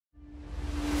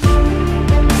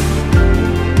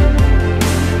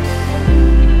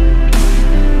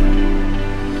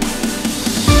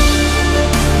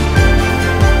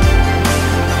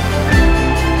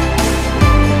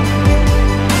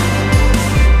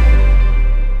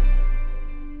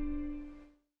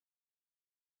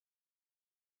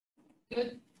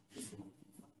Good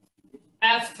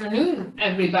afternoon,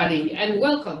 everybody, and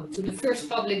welcome to the first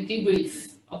public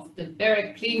debrief of the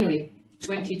BEREC Plenary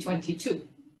 2022.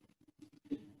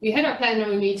 We had our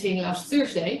plenary meeting last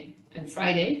Thursday and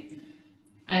Friday,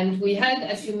 and we had,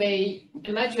 as you may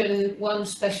imagine, one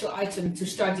special item to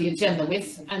start the agenda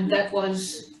with, and that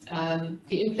was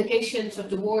the implications of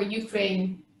the war in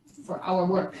Ukraine for our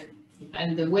work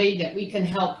and the way that we can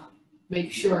help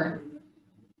make sure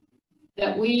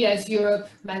that we as Europe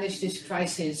manage this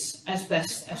crisis as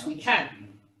best as we can.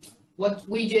 What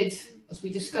we did was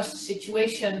we discussed the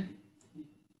situation.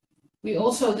 We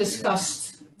also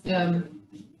discussed the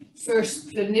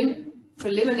first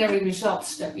preliminary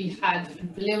results that we had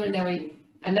and preliminary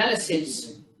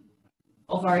analysis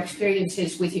of our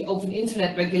experiences with the open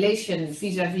internet regulation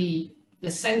vis-à-vis the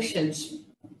sanctions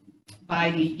by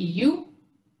the EU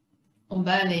on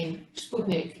banning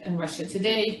Sputnik and Russia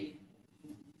Today.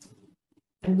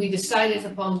 And we decided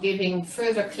upon giving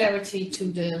further clarity to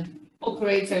the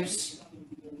operators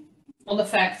on the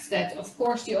fact that, of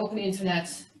course, the open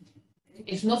internet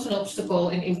is not an obstacle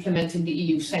in implementing the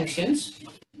EU sanctions.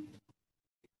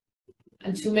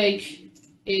 And to make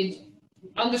it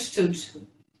understood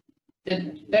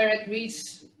that BEREC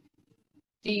reads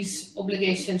these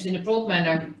obligations in a broad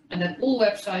manner and that all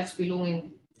websites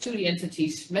belonging to the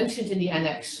entities mentioned in the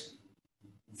annex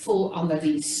fall under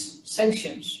these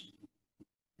sanctions.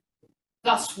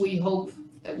 Thus, we hope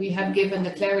that we have given the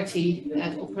clarity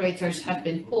that operators have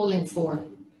been calling for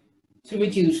to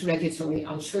reduce regulatory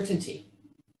uncertainty.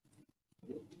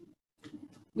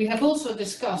 We have also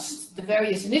discussed the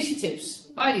various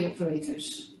initiatives by the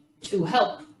operators to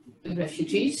help the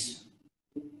refugees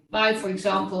by, for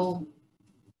example,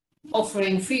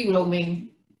 offering free roaming,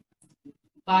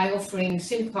 by offering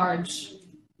SIM cards,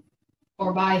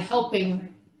 or by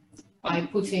helping by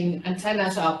putting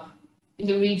antennas up in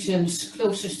the regions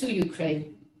closest to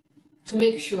Ukraine to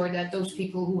make sure that those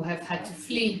people who have had to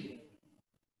flee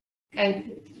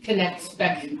can connect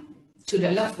back to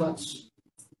their loved ones.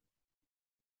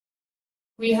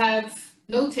 We have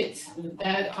noted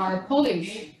that our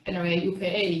Polish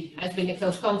BEREC has been in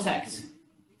close contact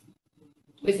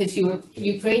with its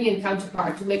Ukrainian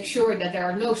counterpart to make sure that there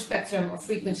are no spectrum or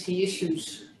frequency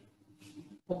issues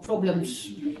or problems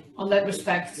on that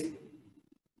respect.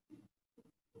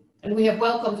 And we have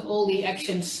welcomed all the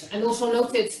actions and also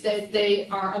noted that they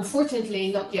are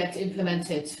unfortunately not yet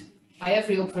implemented by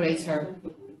every operator.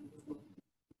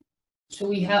 So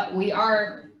we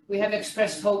have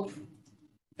expressed hope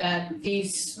that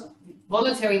these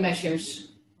voluntary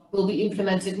measures will be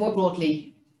implemented more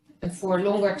broadly and for a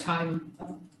longer time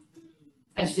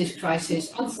as this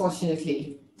crisis,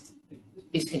 unfortunately,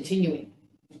 is continuing.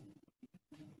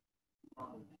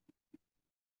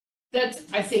 That,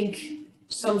 I think,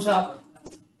 sums up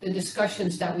the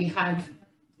discussions that we had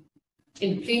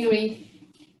in plenary,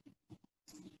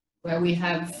 where we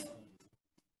have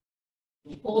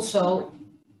also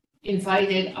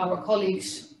invited our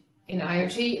colleagues in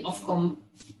IRG, Ofcom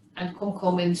and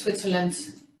Comcom in Switzerland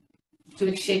to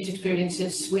exchange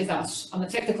experiences with us on a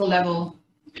technical level.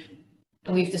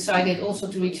 And we've decided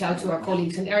also to reach out to our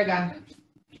colleagues in ERGA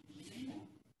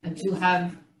and to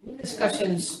have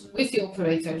discussions with the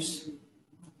operators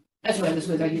as well as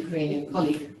with our Ukrainian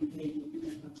colleague.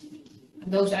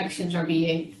 And those actions are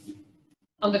being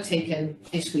undertaken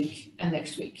this week and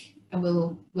next week, and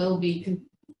we'll be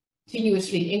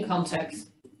continuously in contact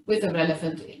with the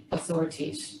relevant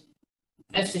authorities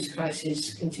as this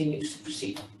crisis continues to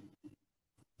proceed.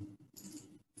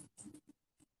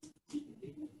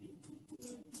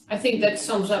 I think that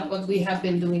sums up what we have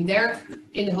been doing there,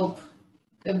 in the hope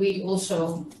that we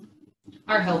also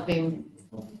are helping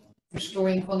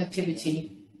restoring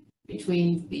connectivity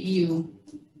between the EU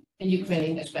and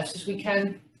Ukraine as best as we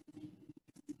can,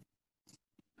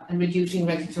 and reducing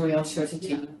regulatory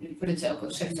uncertainty for the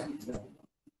telco sector.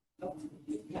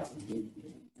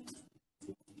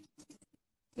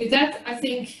 With that, I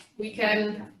think we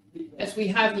can, as we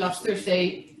have last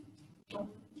Thursday,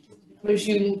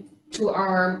 resume to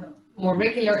our more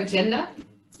regular agenda,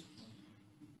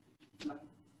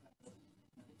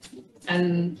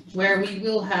 and where we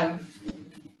will have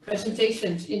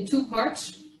presentations in two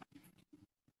parts.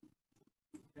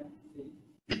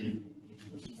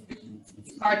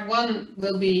 Part one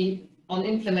will be on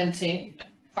implementing.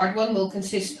 Part one will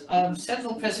consist of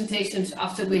several presentations,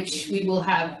 after which we will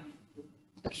have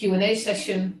a Q&A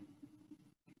session.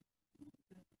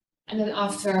 And then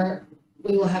after,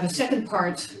 we will have a second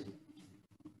part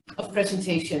of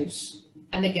presentations,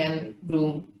 and again,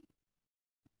 room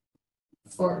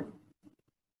for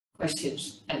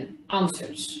questions and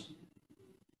answers.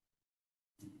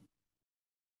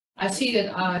 I see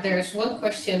that there is one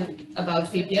question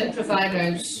about VPN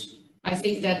providers. I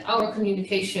think that our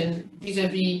communication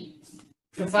vis-à-vis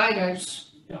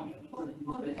providers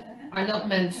are not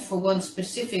meant for one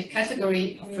specific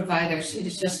category of providers. It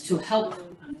is just to help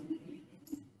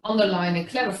underline and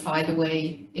clarify the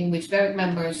way in which BEREC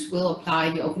members will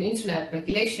apply the Open Internet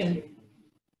regulation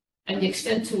and the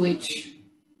extent to which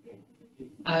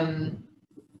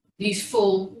these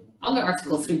fall under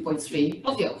Article 3.3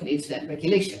 of the Open Internet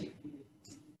regulation.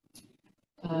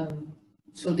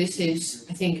 So this is,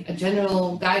 I think, a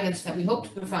general guidance that we hope to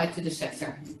provide to the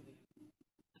sector.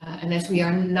 And as we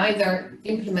are neither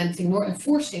implementing nor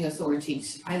enforcing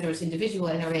authorities, either as individual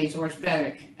NRAs or as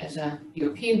BEREC, as a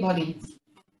European body,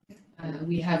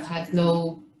 we have had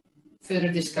no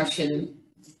further discussion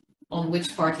on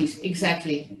which parties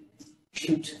exactly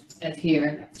should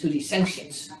adhere to these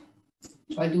sanctions.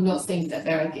 So I do not think that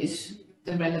BEREC is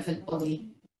the relevant body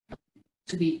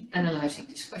to be analyzing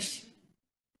this question.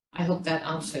 I hope that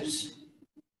answers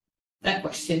that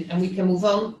question, and we can move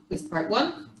on with part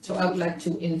one. So I would like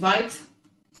to invite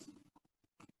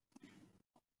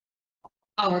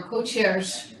our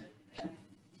co-chairs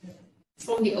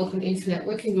from the Open Internet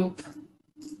Working Group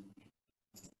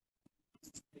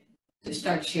to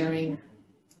start sharing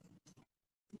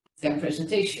their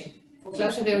presentation.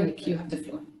 Klaus and Veronique, you have the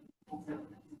floor.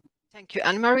 Thank you,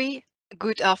 Anne-Marie.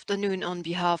 Good afternoon on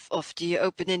behalf of the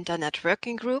Open Internet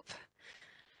Working Group.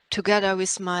 Together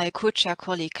with my co-chair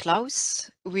colleague Klaus,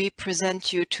 we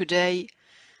present you today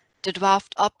the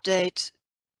draft update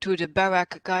to the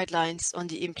BEREC guidelines on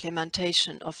the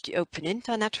implementation of the Open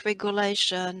Internet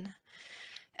regulation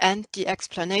and the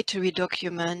explanatory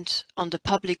document on the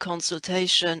public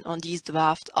consultation on these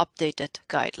draft updated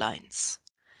guidelines.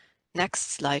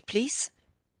 Next slide, please.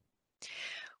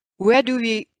 Where do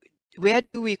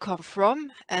we come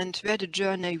from and where the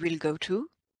journey will go to?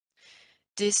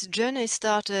 This journey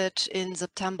started in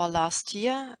September last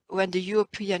year when the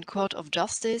European Court of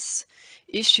Justice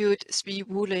issued 3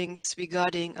 rulings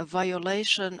regarding a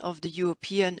violation of the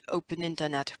European Open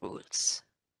Internet rules.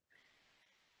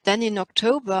 Then in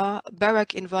October,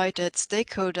 BEREC invited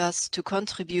stakeholders to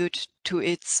contribute to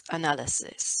its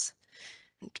analysis.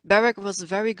 BEREC was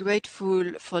very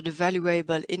grateful for the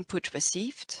valuable input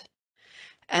received,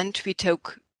 and we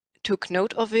took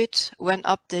note of it when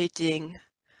updating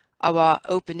our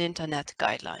Open Internet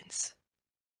guidelines.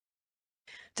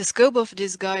 The scope of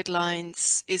these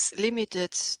guidelines is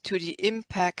limited to the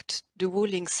impact the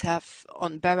rulings have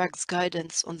on BEREC's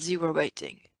guidance on zero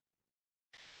rating.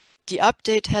 The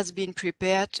update has been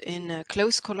prepared in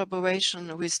close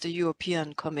collaboration with the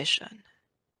European Commission.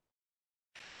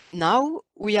 Now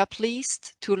we are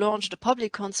pleased to launch the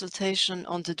public consultation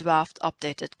on the draft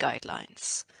updated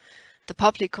guidelines. The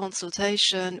public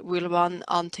consultation will run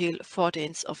until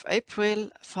 14th of April,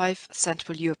 5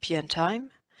 Central European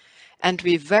Time, and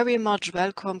we very much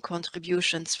welcome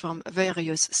contributions from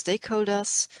various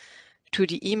stakeholders to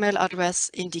the email address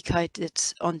indicated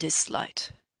on this slide.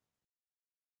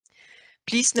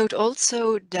 Please note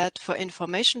also that for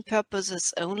information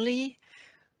purposes only,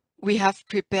 we have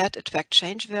prepared a track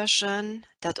change version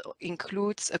that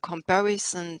includes a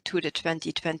comparison to the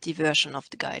 2020 version of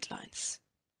the guidelines.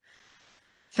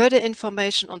 Further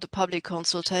information on the public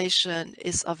consultation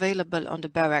is available on the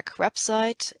BEREC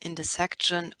website in the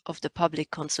section of the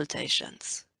public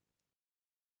consultations.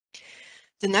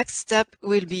 The next step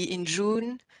will be in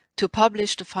June to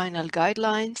publish the final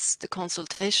guidelines, the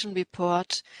consultation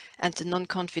report, and the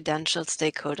non-confidential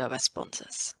stakeholder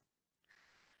responses.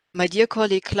 My dear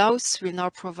colleague Klaus will now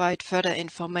provide further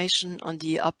information on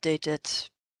the update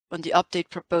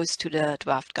proposed to the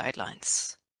draft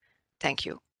guidelines. Thank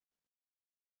you.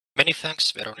 Many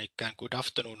thanks, Veronique, and good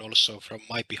afternoon also from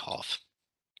my behalf.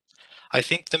 I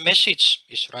think the message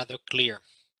is rather clear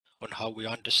on how we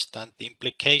understand the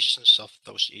implications of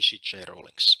those ECJ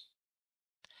rulings.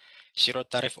 Zero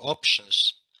tariff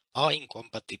options are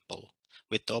incompatible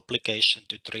with the obligation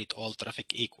to treat all traffic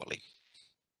equally,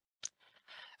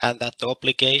 and that the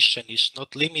obligation is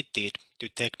not limited to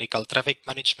technical traffic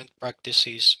management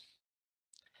practices,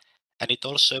 and it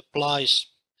also applies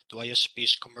to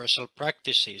ISP's commercial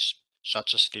practices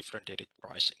such as differentiated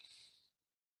pricing.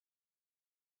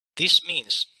 This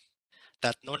means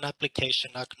that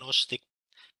non-application agnostic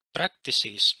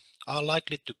practices are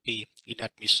likely to be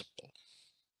inadmissible.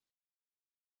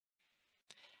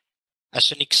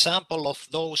 As an example of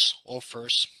those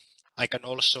offers, I can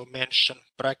also mention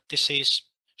practices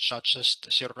such as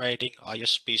zero-rating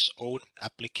ISP's own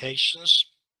applications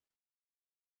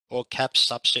or caps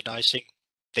subsidizing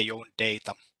their own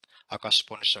data,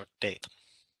 ACA-sponsored data.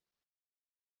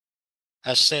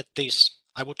 As said, this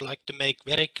I would like to make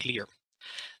very clear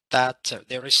that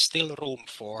there is still room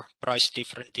for price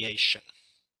differentiation.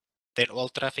 Then all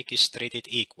traffic is treated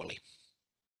equally.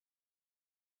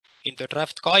 In the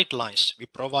draft guidelines, we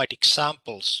provide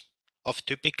examples of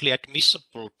typically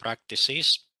admissible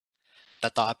practices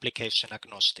that are application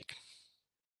agnostic.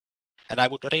 And I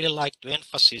would really like to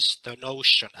emphasize the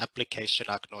notion application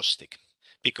agnostic,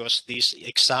 because these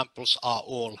examples are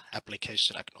all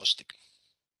application agnostic.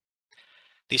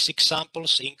 These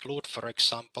examples include, for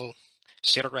example,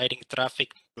 zero rating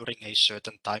traffic during a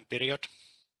certain time period,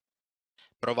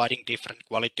 providing different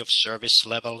quality of service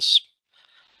levels,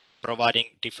 providing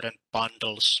different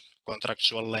bundles,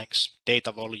 contractual lengths,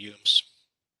 data volumes,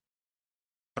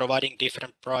 providing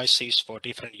different prices for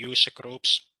different user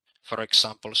groups, for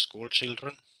example, school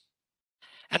children,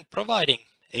 and providing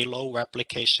a low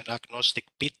application agnostic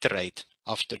bit rate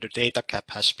after the data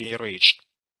cap has been reached.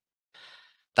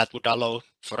 That would allow,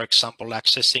 for example,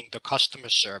 accessing the customer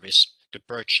service to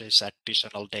purchase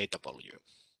additional data volume.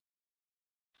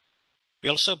 We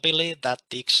also believe that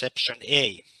the exception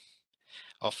A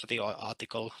of the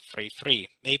Article 3.3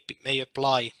 may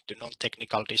apply to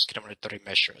non-technical discriminatory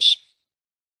measures.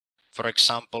 For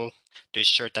example, to a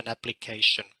certain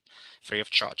application free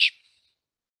of charge.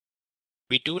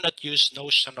 We do not use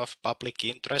notion of public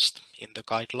interest in the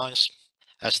guidelines,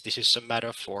 as this is a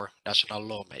matter for national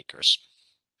lawmakers.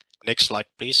 Next slide,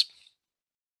 please.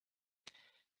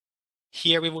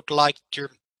 Here we would like to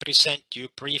present you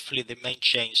briefly the main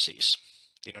changes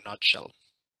in a nutshell.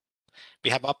 We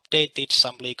have updated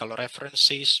some legal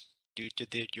references due to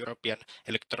the European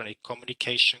Electronic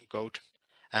Communication Code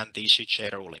and the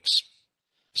ECJ rulings.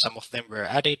 Some of them were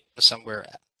added, some were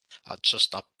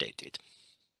just updated.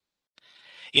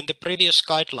 In the previous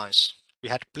guidelines, we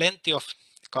had plenty of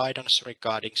guidance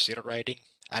regarding zero rating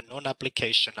and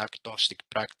non-application agnostic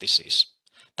practices.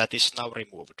 That is now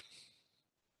removed.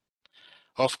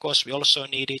 Of course, we also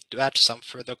needed to add some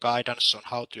further guidance on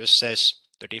how to assess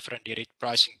the differentiated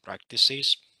pricing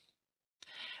practices.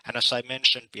 And as I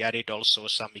mentioned, we added also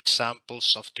some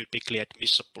examples of typically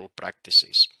admissible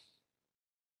practices.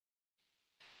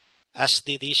 As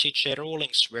the ECJ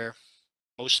rulings were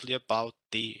mostly about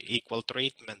the equal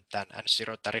treatment and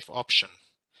zero tariff option,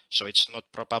 so it's not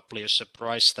probably a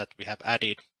surprise that we have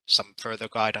added some further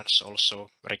guidance also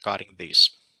regarding these.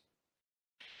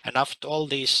 And after all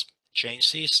these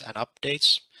changes and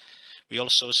updates, we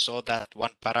also saw that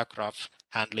one paragraph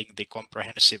handling the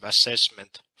comprehensive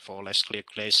assessment for less clear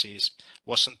cases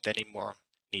wasn't anymore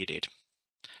needed.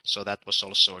 So that was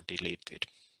also deleted.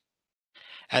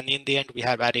 And in the end, we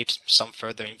have added some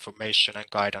further information and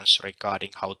guidance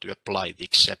regarding how to apply the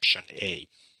exception A.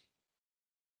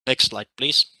 Next slide,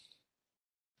 please.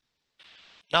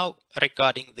 Now,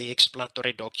 regarding the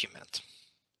explanatory document.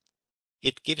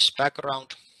 It gives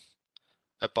background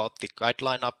about the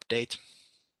guideline update.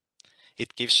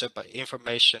 It gives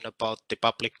information about the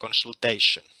public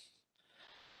consultation.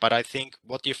 But I think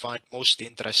what you find most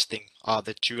interesting are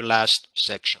the two last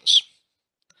sections.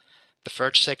 The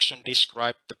first section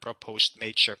described the proposed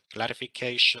major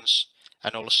clarifications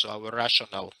and also our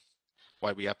rationale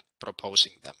why we are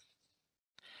proposing them.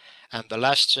 And the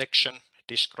last section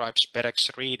describes BEREC's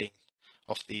reading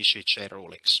of the ECJ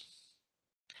rulings.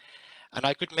 And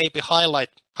I could maybe highlight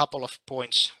a couple of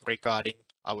points regarding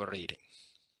our reading.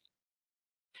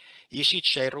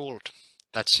 ECJ ruled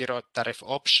that zero tariff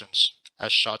options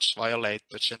as such violate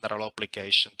the general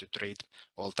obligation to treat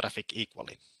all traffic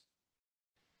equally.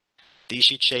 The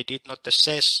ECJ did not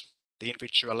assess the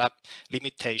individual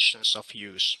limitations of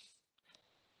use,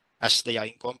 as they are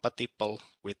incompatible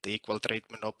with the equal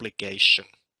treatment obligation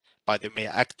by the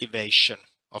mere activation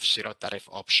of zero tariff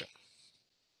option,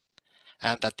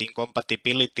 and that the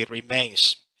incompatibility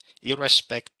remains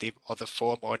irrespective of the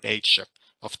form or nature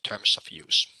of terms of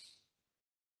use.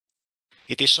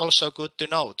 It is also good to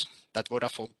note that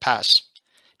Vodafone Pass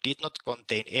did not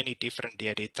contain any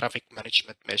differentiated traffic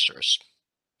management measures,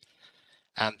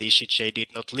 and the ECJ did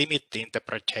not limit the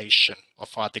interpretation of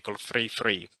Article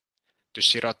 3.3 to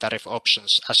zero tariff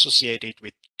options associated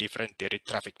with differentiated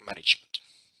traffic management.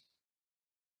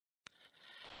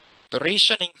 The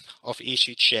reasoning of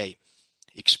ECJ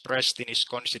expressed in its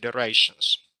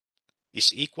considerations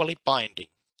is equally binding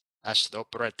as the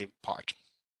operative part.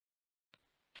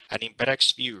 And in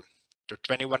BEREC's view, the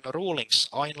 21 rulings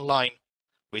are in line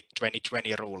with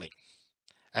 2020 ruling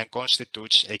and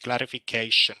constitutes a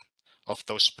clarification of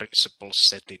those principles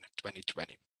set in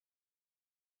 2020.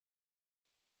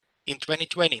 In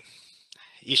 2020,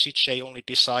 ECJ only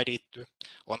decided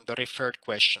on the referred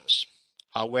questions.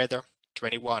 However,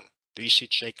 21, the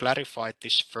ECJ clarified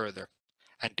this further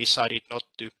and decided not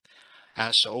to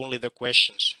answer only the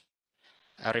questions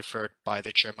referred by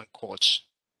the German courts,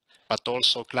 but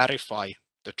also clarify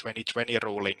the 2020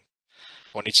 ruling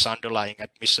on its underlying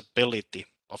admissibility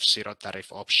of zero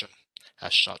tariff option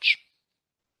as such.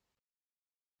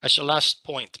 As a last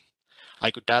point,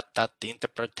 I could add that the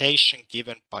interpretation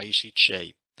given by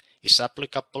ECJ is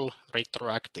applicable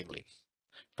retroactively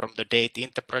from the date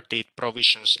interpreted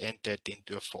provisions entered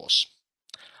into force,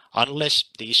 unless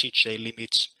the ECJ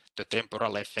limits the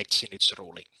temporal effects in its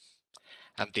ruling,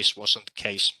 and this wasn't the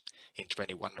case in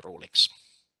 21 rulings.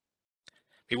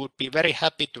 We would be very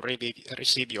happy to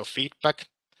receive your feedback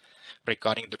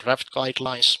regarding the draft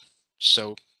guidelines,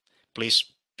 so please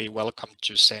be welcome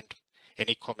to send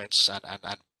any comments and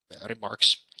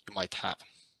remarks you might have.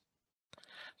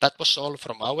 That was all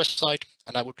from our side,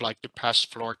 and I would like to pass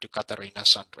the floor to Katarina and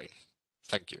Sandrine.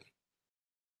 Thank you.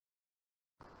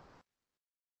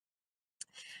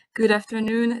 Good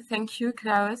afternoon. Thank you,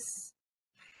 Klaus.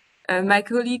 My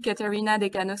colleague Katarina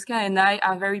Dekanowska and I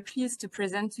are very pleased to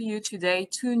present to you today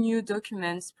two new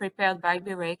documents prepared by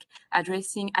BEREC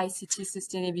addressing ICT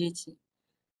sustainability.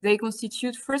 They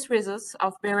constitute first results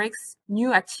of BEREC's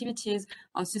new activities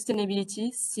on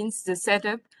sustainability since the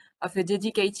setup of a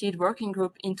dedicated working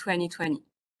group in 2020.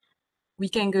 We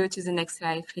can go to the next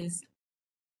slide, please.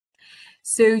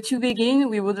 So to begin,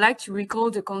 we would like to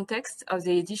recall the context of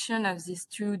the edition of these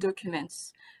two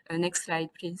documents. Next slide,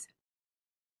 please.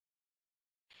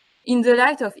 In the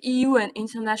light of EU and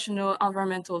international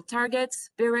environmental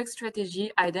targets, BEREC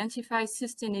strategy identifies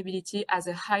sustainability as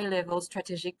a high-level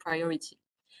strategic priority.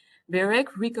 BEREC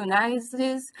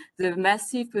recognizes the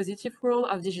massive positive role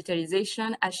of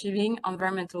digitalization achieving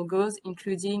environmental goals,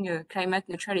 including climate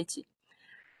neutrality.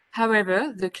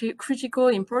 However, the critical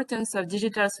importance of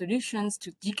digital solutions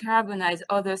to decarbonize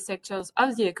other sectors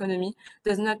of the economy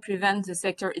does not prevent the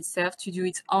sector itself to do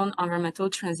its own environmental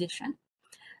transition.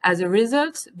 As a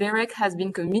result, BEREC has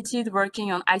been committed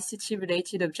working on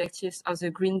ICT-related objectives of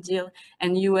the Green Deal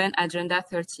and UN Agenda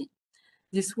 30.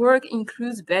 This work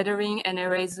includes bettering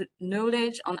NRA's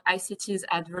knowledge on ICT's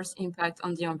adverse impact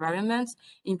on the environment,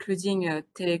 including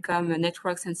telecom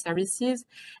networks and services,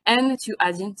 and to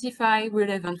identify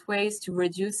relevant ways to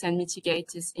reduce and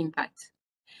mitigate this impact.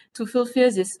 To fulfill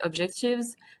these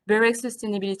objectives, BEREC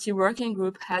Sustainability Working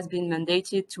Group has been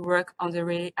mandated to work on the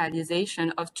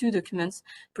realization of two documents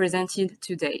presented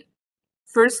today.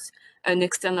 First, an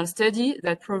external study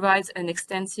that provides an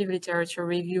extensive literature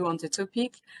review on the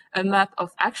topic, a map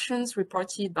of actions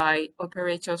reported by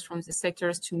operators from the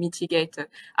sectors to mitigate the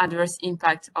adverse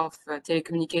impact of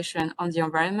telecommunication on the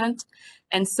environment,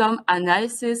 and some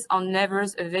analysis on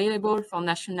levers available for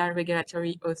national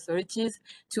regulatory authorities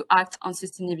to act on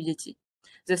sustainability.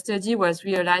 The study was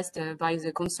realized by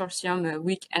the consortium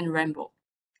WIC and Rainbow.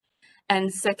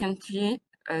 And secondly,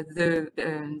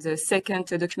 the second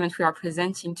document we are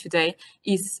presenting today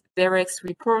is BEREC's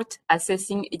report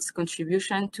assessing its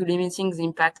contribution to limiting the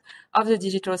impact of the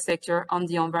digital sector on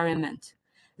the environment.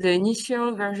 The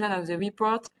initial version of the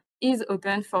report is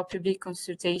open for public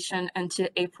consultation until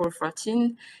April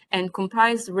 14 and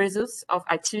comprises results of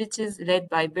activities led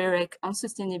by BEREC on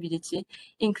sustainability,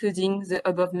 including the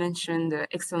above-mentioned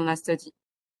external study.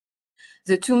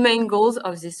 The two main goals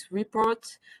of this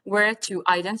report were to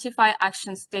identify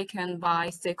actions taken by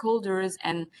stakeholders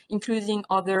and including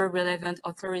other relevant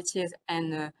authorities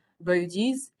and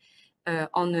bodies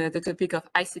on the topic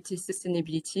of ICT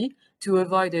sustainability to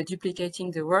avoid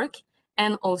duplicating the work,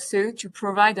 and also to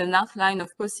provide an outline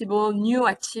of possible new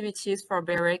activities for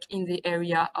BEREC in the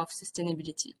area of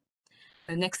sustainability.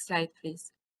 Next slide,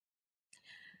 please.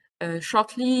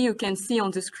 Shortly, you can see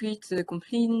on the screen the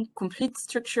complete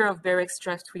structure of BEREC's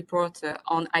draft report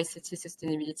on ICT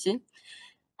sustainability.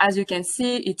 As you can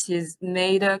see, it is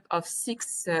made up of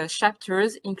 6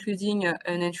 chapters, including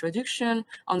an introduction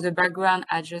on the background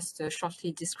I just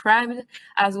shortly described,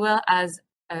 as well as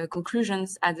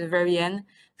conclusions at the very end,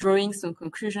 drawing some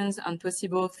conclusions on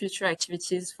possible future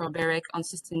activities for BEREC on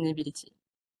sustainability.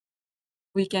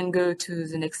 We can go to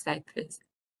the next slide, please.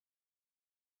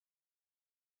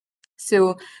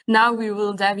 So now we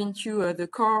will dive into the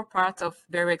core part of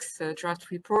BEREC's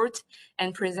draft report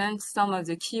and present some of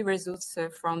the key results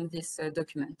from this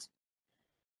document.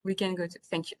 We can go to,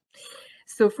 thank you.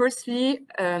 So firstly,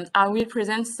 I will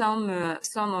present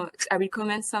I will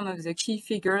comment some of the key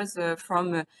figures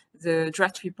from the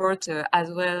draft report as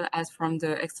well as from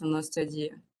the external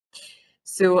study.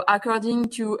 So according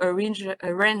to a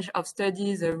range of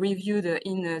studies reviewed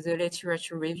in the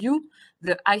literature review,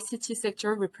 the ICT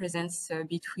sector represents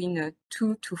between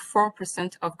 2 to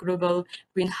 4% of global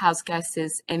greenhouse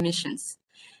gases emissions.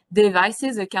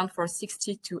 Devices account for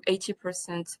 60 to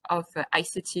 80% of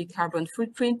ICT carbon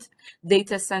footprint,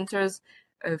 data centers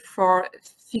for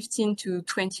 15 to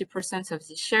 20% of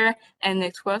the share, and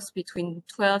networks between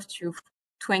 12 to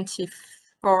 24%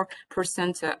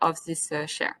 of this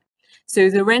share. So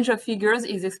the range of figures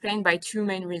is explained by two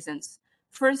main reasons.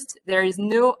 First, there is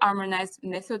no harmonized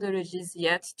methodologies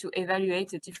yet to evaluate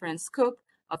the different scope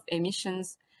of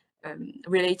emissions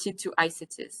related to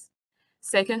ICTs.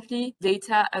 Secondly,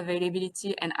 data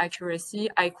availability and accuracy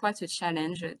are quite a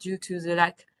challenge due to the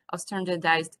lack of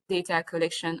standardized data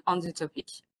collection on the topic.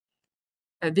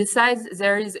 Besides,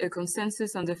 there is a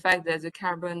consensus on the fact that the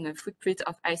carbon footprint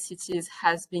of ICTs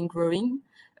has been growing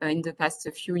in the past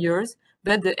few years,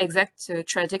 but the exact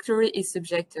trajectory is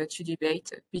subject to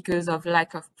debate because of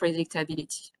lack of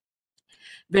predictability.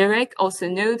 BEREC also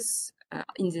notes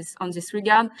on this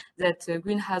regard that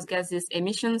greenhouse gases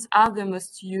emissions are the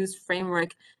most used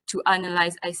framework to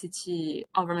analyze ICT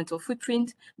environmental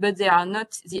footprint, but they are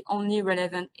not the only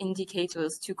relevant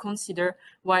indicators to consider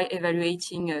while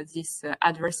evaluating this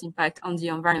adverse impact on the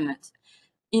environment.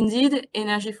 Indeed,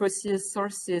 energy fossil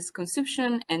sources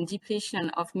consumption and depletion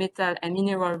of metal and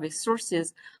mineral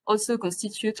resources also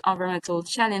constitute environmental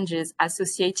challenges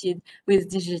associated with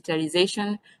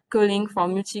digitalization, calling for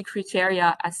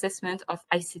multi-criteria assessment of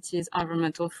ICT's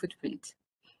environmental footprint.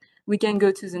 We can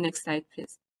go to the next slide,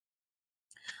 please.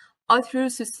 Although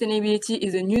sustainability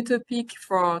is a new topic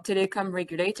for telecom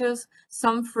regulators,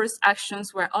 some first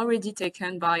actions were already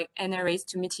taken by NRAs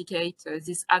to mitigate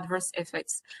these adverse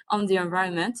effects on the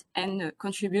environment and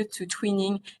contribute to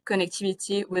twinning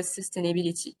connectivity with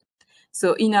sustainability.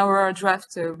 So in our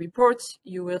draft report,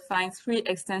 you will find 3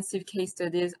 extensive case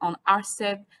studies on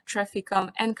RCEP,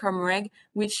 Trafficom, and Comreg,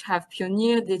 which have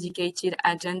pioneered dedicated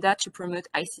agenda to promote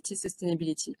ICT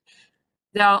sustainability.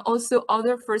 There are also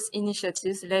other first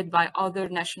initiatives led by other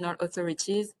national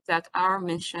authorities that are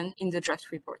mentioned in the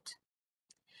draft report.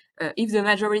 If the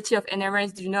majority of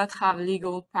NRAs do not have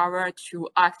legal power to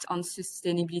act on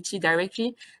sustainability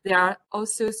directly, there are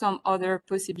also some other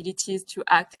possibilities to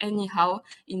act anyhow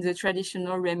in the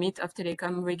traditional remit of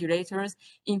telecom regulators,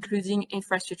 including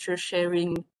infrastructure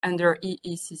sharing under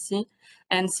EECC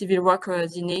and civil work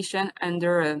coordination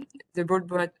under the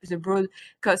Broad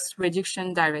Cost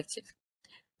Reduction Directive.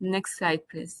 Next slide,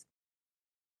 please.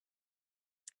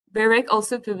 BEREC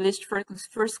also published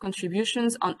first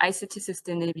contributions on ICT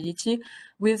sustainability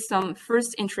with some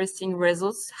first interesting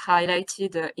results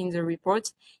highlighted in the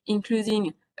report,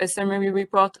 including a summary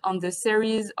report on the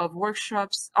series of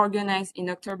workshops organized in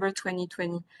October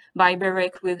 2020 by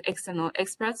BEREC with external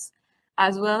experts,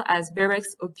 as well as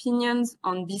BEREC's opinions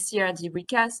on BCRD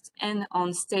recast and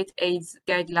on state aids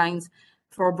guidelines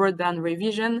for broadband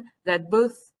revision that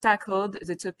both tackled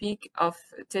the topic of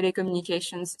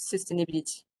telecommunications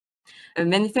sustainability.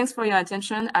 Many thanks for your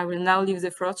attention. I will now leave the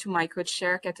floor to my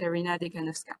co-chair, Katarina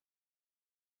Dekanowska.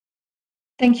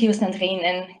 Thank you, Sandrine,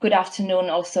 and good afternoon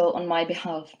also on my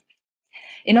behalf.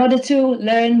 In order to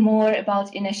learn more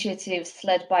about initiatives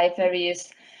led by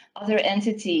various other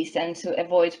entities and to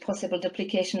avoid possible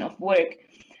duplication of work,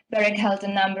 BEREC held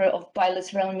a number of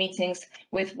bilateral meetings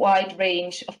with a wide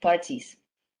range of parties.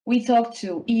 We talked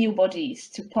to EU bodies,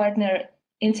 to partner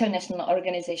international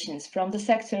organizations from the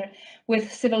sector,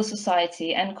 with civil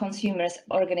society and consumers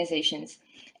organizations,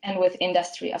 and with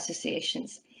industry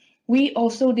associations. We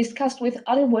also discussed with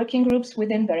other working groups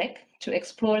within BEREC to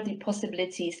explore the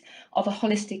possibilities of a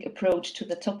holistic approach to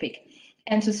the topic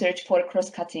and to search for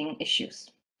cross-cutting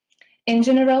issues. In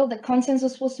general, the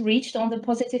consensus was reached on the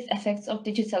positive effects of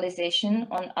digitalization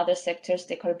on other sectors'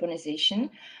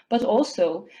 decarbonization, but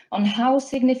also on how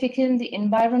significant the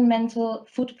environmental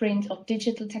footprint of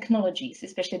digital technologies,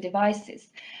 especially devices,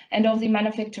 and of the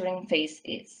manufacturing phase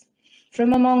is.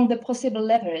 From among the possible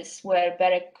levers where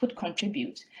BEREC could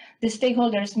contribute, the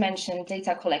stakeholders mentioned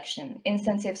data collection,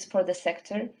 incentives for the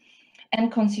sector,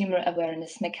 and consumer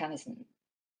awareness mechanism.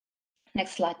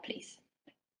 Next slide, please.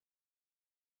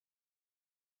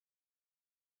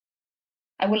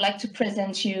 I would like to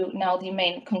present you now the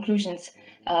main conclusions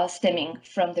stemming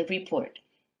from the report.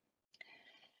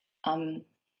 I'm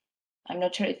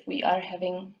not sure if we are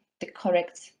having the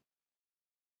correct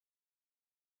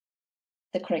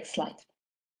slide.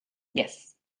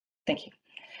 Yes, thank you.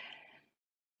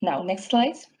 Now, next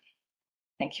slide.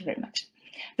 Thank you very much.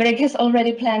 BEREC has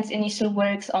already planned initial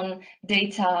works on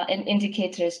data and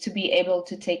indicators to be able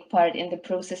to take part in the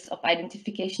process of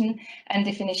identification and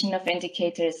definition of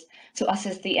indicators to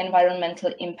assess the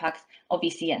environmental impact of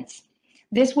ECNs.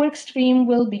 This work stream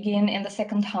will begin in the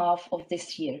second half of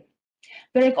this year.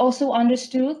 BEREC also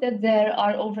understood that there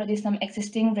are already some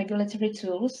existing regulatory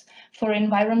tools for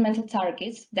environmental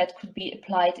targets that could be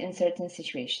applied in certain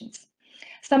situations.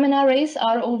 Some NRAs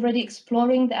are already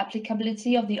exploring the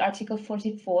applicability of the Article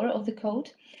 44 of the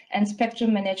Code and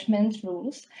spectrum management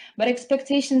rules, but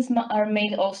expectations are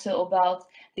made also about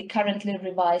the currently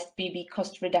revised BB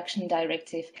Cost Reduction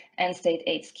Directive and state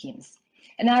aid schemes.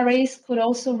 NRAs could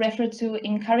also refer to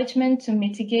encouragement to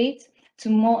mitigate, to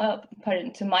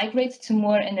migrate to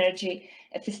more energy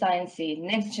efficiency,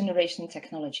 next generation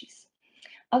technologies.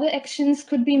 Other actions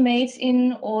could be made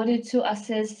in order to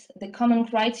assess the common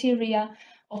criteria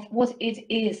of what it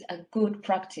is a good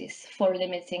practice for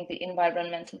limiting the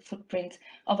environmental footprint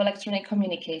of electronic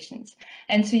communications,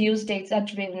 and to use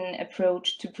data-driven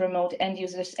approach to promote end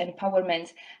users'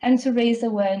 empowerment and to raise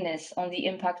awareness on the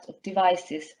impact of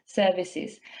devices,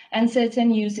 services, and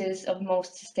certain uses of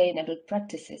most sustainable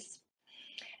practices.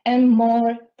 And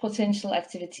more potential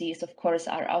activities, of course,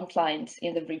 are outlined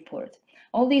in the report.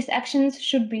 All these actions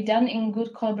should be done in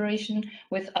good collaboration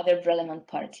with other relevant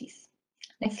parties.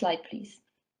 Next slide, please.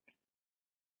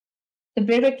 The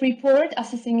BEREC report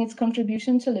assessing its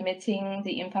contribution to limiting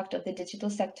the impact of the digital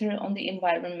sector on the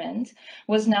environment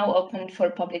was now opened for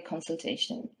public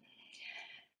consultation.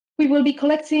 We will be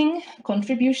collecting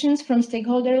contributions from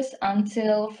stakeholders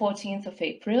until 14th of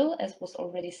April, as was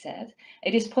already said.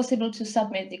 It is possible to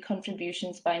submit the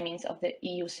contributions by means of the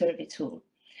EU survey tool.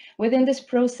 Within this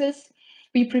process,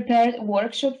 we prepared a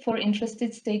workshop for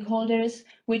interested stakeholders,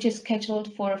 which is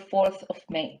scheduled for 4th of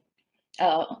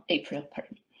April.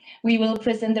 We will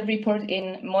present the report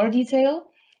in more detail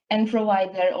and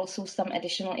provide there also some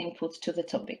additional input to the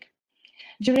topic.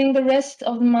 During the rest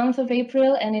of the month of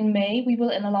April and in May, we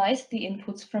will analyze the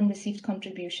inputs from received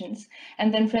contributions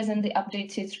and then present the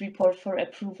updated report for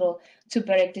approval to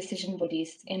BEREC decision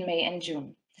bodies in May and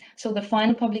June. So the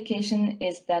final publication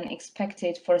is then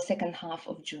expected for the second half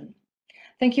of June.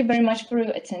 Thank you very much for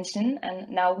your attention, and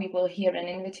now we will hear an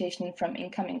invitation from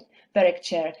incoming BEREC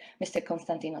Chair, Mr.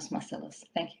 Konstantinos Masselos.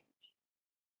 Thank you.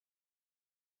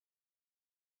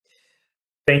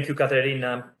 Thank you,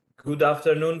 Katerina. Good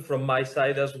afternoon from my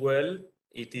side as well.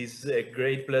 It is a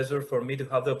great pleasure for me to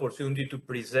have the opportunity to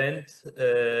present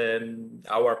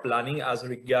our planning as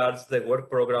regards the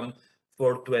work program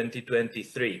for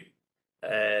 2023.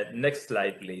 Next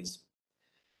slide, please.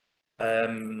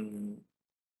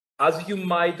 As you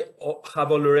might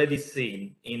have already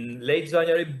seen, in late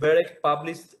January, BEREC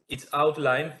published its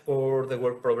outline for the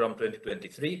work program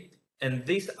 2023, and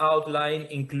this outline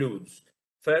includes,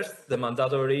 first, the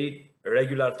mandatory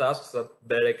regular tasks that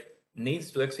BEREC needs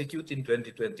to execute in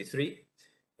 2023.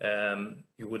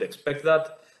 You would expect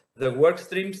that. The work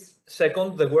streams,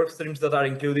 second, the work streams that are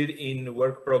included in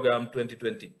work program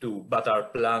 2022, but are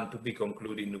planned to be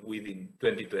concluded within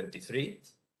 2023.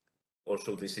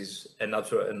 Also, this is a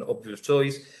natural and obvious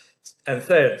choice. And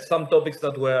third, some topics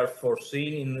that were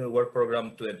foreseen in the work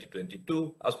program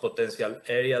 2022 as potential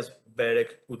areas BEREC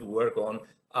could work on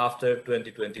after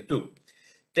 2022.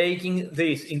 Taking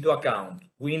this into account,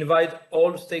 we invite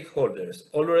all stakeholders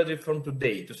already from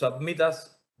today to submit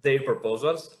us their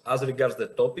proposals as regards the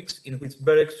topics in which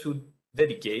BEREC should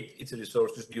dedicate its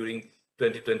resources during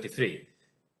 2023.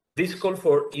 This call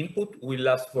for input will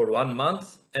last for 1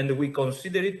 month, and we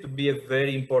consider it to be a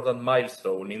very important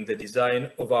milestone in the design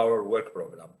of our work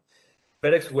program.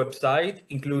 BEREC's website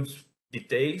includes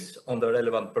details on the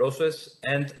relevant process,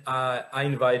 and I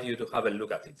invite you to have a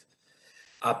look at it.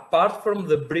 Apart from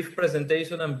the brief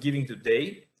presentation I'm giving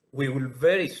today, we will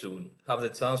very soon have the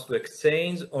chance to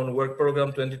exchange on Work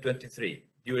Program 2023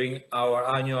 during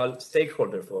our annual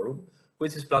stakeholder forum,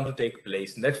 which is planned to take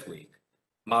place next week,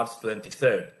 March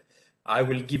 23rd. I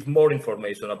will give more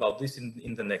information about this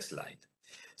in the next slide.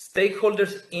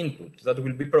 Stakeholders' input that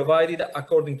will be provided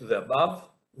according to the above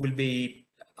will be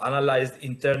analyzed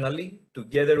internally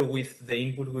together with the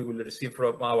input we will receive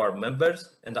from our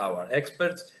members and our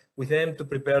experts, with them to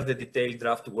prepare the detailed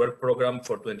draft work program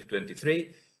for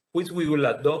 2023, which we will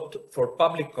adopt for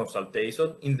public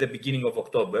consultation in the beginning of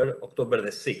October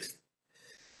the 6th.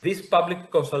 This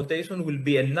public consultation will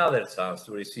be another chance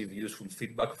to receive useful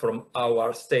feedback from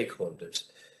our stakeholders.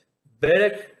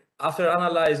 BEREC, after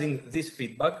analyzing this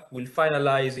feedback, will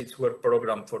finalize its work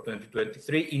program for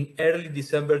 2023 in early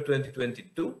December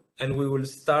 2022, and we will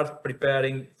start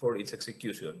preparing for its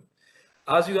execution.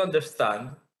 As you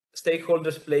understand,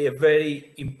 stakeholders play a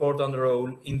very important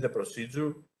role in the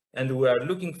procedure, and we are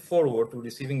looking forward to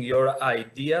receiving your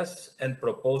ideas and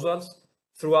proposals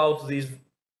throughout this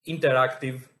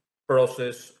interactive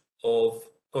process of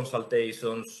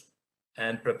consultations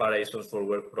and preparations for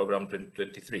Work Program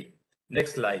 2023.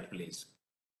 Next slide, please.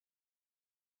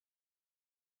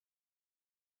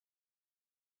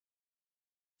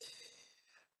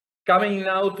 Coming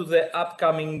now to the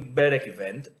upcoming BEREC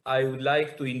event, I would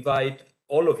like to invite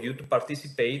all of you to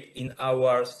participate in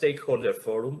our stakeholder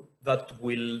forum that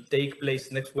will take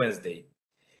place next Wednesday.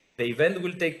 The event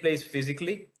will take place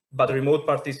physically, but remote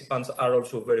participants are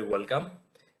also very welcome.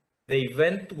 The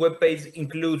event webpage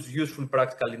includes useful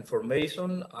practical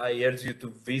information. I urge you to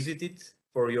visit it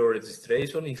for your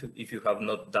registration if you have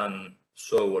not done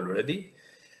so already.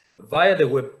 Via the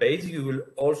webpage, you will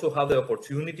also have the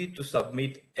opportunity to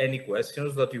submit any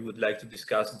questions that you would like to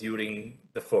discuss during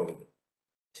the forum.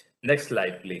 Next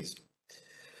slide, please.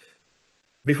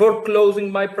 Before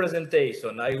closing my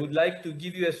presentation, I would like to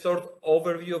give you a short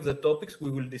overview of the topics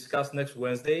we will discuss next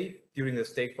Wednesday during the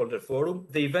stakeholder forum.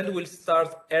 The event will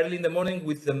start early in the morning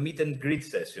with the meet and greet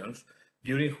sessions,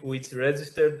 during which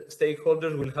registered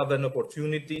stakeholders will have an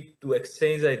opportunity to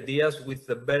exchange ideas with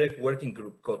the BEREC working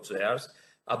group co-chairs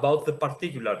about the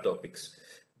particular topics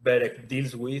BEREC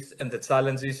deals with and the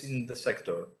challenges in the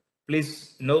sector.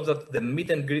 Please note that the meet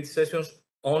and greet sessions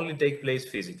only take place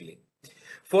physically.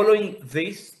 Following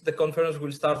this, the conference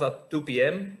will start at 2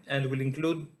 p.m. and will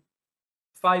include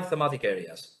 5 thematic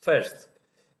areas. First,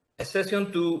 a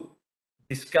session to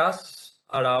discuss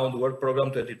around Work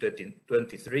Programme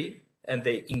 2023 and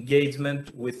the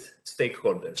engagement with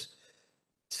stakeholders.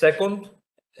 Second,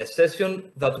 a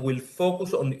session that will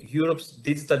focus on Europe's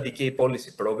digital decay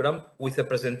policy programme with a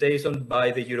presentation by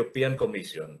the European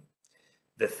Commission.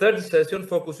 The third session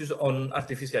focuses on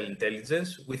artificial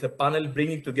intelligence with a panel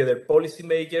bringing together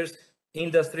policymakers,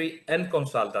 industry and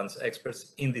consultants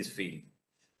experts in this field.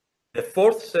 The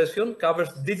fourth session covers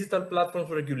digital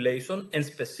platforms regulation and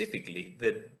specifically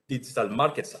the Digital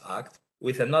Markets Act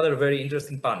with another very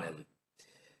interesting panel.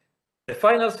 The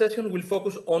final session will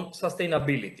focus on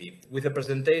sustainability with a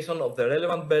presentation of the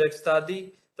relevant BEREC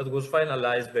study that was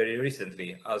finalized very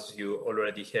recently, as you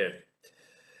already heard.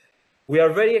 We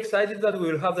are very excited that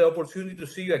we will have the opportunity to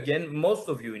see you again, most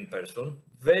of you in person,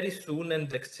 very soon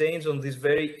and exchange on this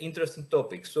very interesting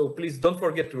topic. So please don't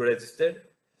forget to register.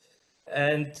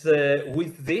 And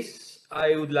with this,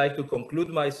 I would like to conclude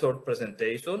my short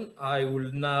presentation. I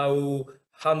will now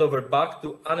hand over back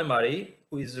to Anne-Marie,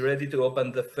 who is ready to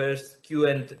open the first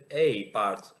Q&A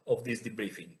part of this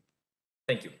debriefing.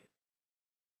 Thank you.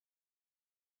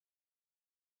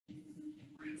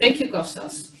 Thank you,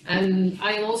 Kostas. And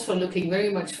I am also looking very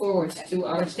much forward to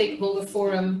our stakeholder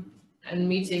forum and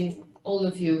meeting all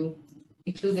of you,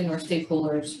 including our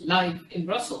stakeholders, live in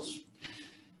Brussels.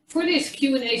 For this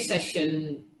Q&A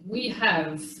session, we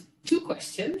have 2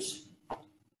 questions.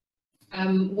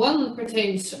 One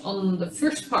pertains on the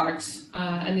first part,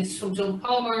 and it's from John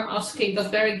Palmer asking, does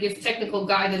BEREC give technical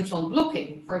guidance on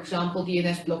blocking, for example,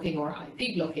 DNS blocking or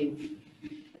IP blocking?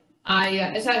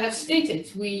 As I have stated,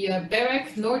 we,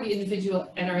 BEREC, nor the individual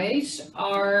NRAs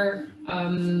are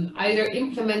either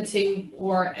implementing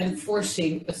or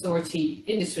enforcing authority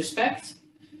in this respect.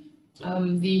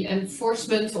 The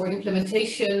enforcement or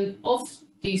implementation of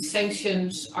these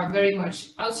sanctions are very much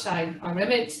outside our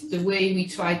remit. The way we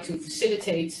try to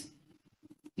facilitate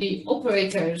the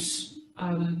operators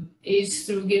is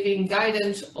through giving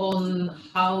guidance on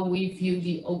how we view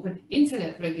the open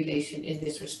internet regulation in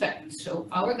this respect. So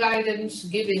our guidance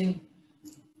given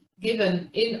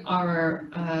in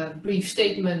our brief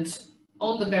statement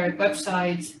on the BEREC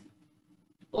website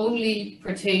only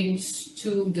pertains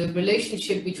to the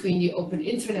relationship between the open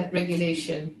internet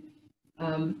regulation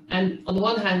and on the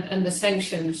one hand and the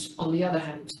sanctions on the other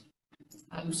hand.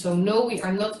 So no, we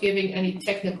are not giving any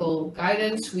technical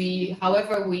guidance.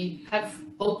 However, we have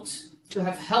hoped to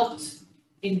have helped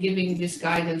in giving this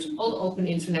guidance on open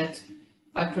internet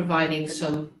by providing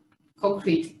some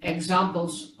concrete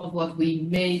examples of what we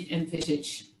may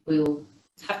envisage will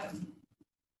happen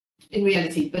in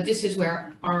reality. But this is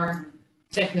where our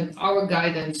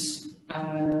guidance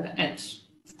ends.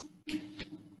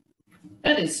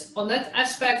 That is on that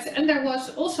aspect. And there was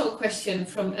also a question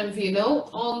from MVNO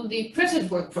on the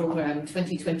present work program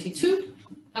 2022.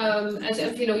 As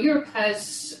MVNO Europe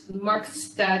has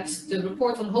marked that the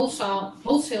report on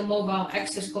wholesale mobile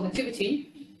access connectivity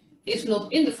is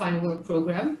not in the final work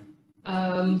program,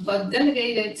 but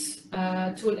delegated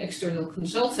to an external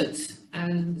consultant.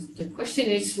 And the question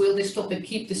is, will this topic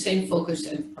keep the same focus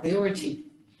and priority?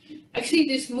 Actually,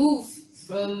 this move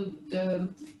from the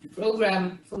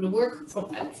program, from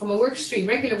a work stream,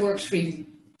 regular work stream,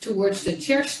 towards the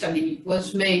chair study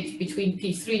was made between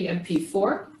P3 and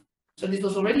P4. So this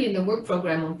was already in the work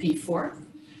program on P4.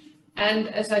 And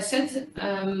as I said,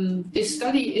 this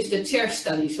study is the chair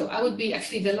study. So I would be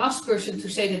actually the last person to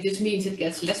say that this means it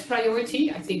gets less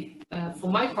priority. I think for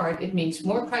my part, it means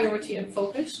more priority and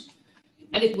focus.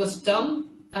 And it was done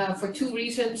for two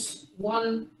reasons.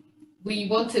 One, we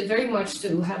wanted very much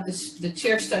to have the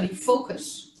chair study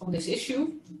focus on this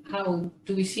issue. How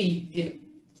do we see the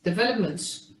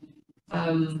developments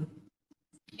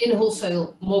in the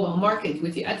wholesale mobile market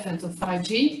with the advent of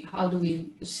 5G? How do we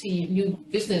see new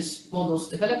business models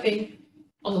developing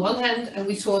on the one hand, and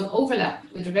we saw an overlap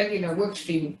with the regular work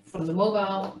stream from the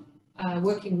mobile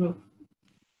working group.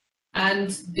 And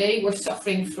they were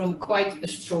suffering from quite a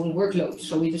strong workload.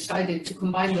 So we decided to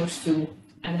combine those two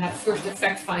and have first a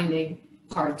fact-finding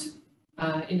part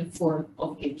in the form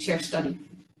of a chair study.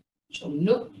 So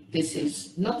no, this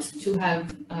is not to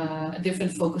have a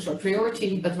different focus or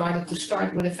priority, but rather to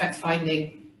start with a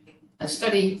fact-finding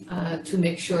study to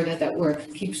make sure that that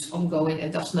work keeps ongoing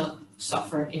and does not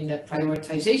suffer in the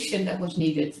prioritization that was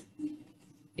needed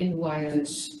in the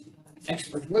wireless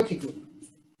expert working group.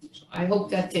 So I hope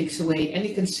that takes away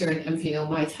any concern MVNO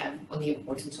might have on the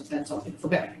importance of that topic for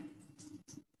BEREC.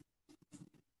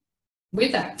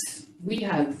 With that, we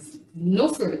have no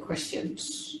further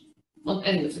questions on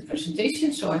any of the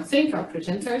presentations, so I thank our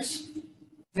presenters.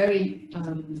 Very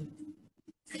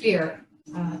clear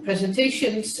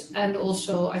presentations, and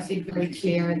also I think very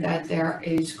clear that there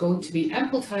is going to be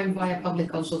ample time via public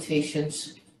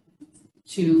consultations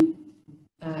to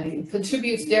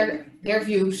contribute their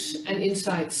views and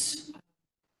insights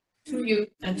to you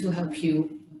and to help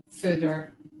you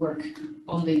further work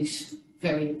on these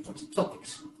very important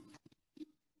topics.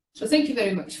 So thank you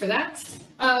very much for that.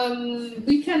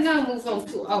 We can now move on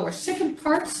to our second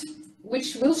part,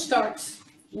 which will start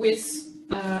with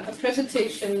a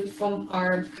presentation from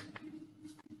our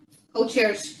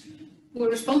co-chairs who are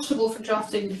responsible for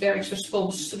drafting the BEREC's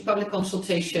response to the public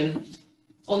consultation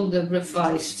on the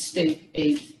revised state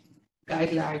aid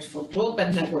guidelines for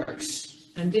broadband networks.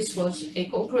 And this was a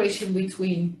cooperation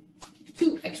between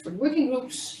two expert working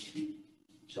groups.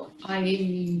 So I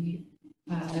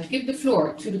give the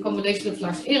floor to the combination of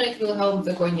Lars Erik, Wilhelm,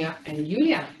 Begonia, and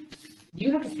Julia.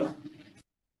 You have the floor.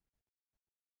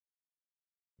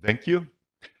 Thank you.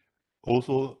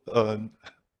 Also,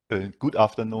 good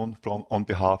afternoon on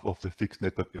behalf of the Fixed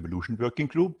Network Evolution Working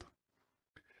Group.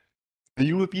 The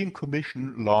European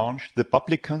Commission launched the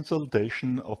public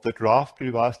consultation of the draft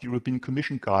revised European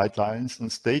Commission guidelines on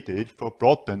state aid for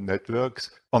broadband networks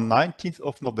on 19th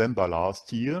of November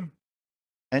last year,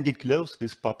 and it closed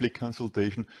this public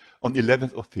consultation on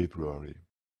 11th of February.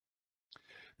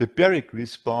 The BEREC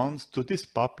response to this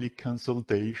public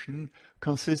consultation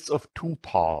consists of two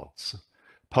parts.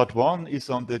 Part 1 is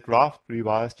on the draft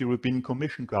revised European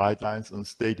Commission guidelines on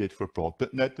state aid for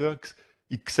broadband networks,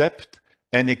 except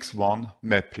Annex 1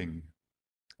 mapping.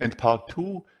 And Part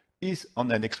 2 is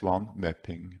on Annex 1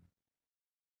 mapping.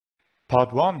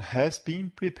 Part 1 has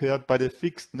been prepared by the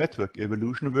Fixed Network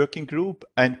Evolution Working Group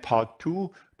and Part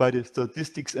 2 by the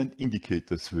Statistics and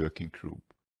Indicators Working Group.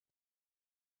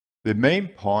 The main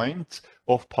points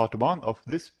of Part 1 of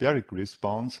this BEREC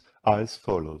response are as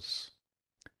follows.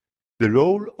 The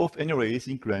role of NRAs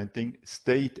in granting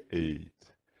state aid.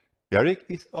 BEREC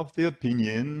is of the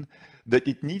opinion that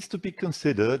it needs to be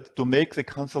considered to make the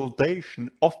consultation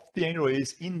of the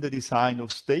NRAs in the design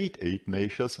of state aid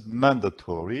measures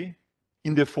mandatory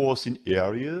in the foreseen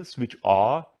areas, which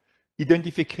are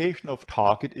identification of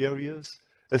target areas,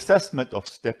 assessment of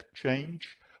step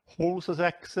change, wholesale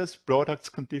access, products,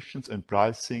 conditions and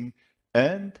pricing,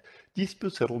 and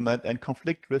dispute settlement and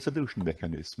conflict resolution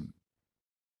mechanism.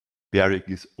 BEREC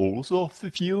is also of the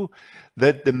view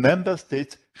that the member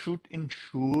states should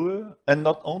ensure and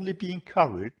not only be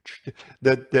encouraged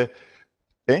that the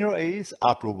NRAs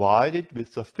are provided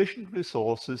with sufficient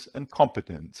resources and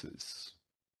competences.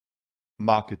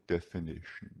 Market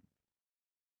definition.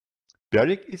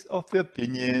 BEREC is of the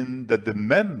opinion that the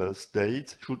member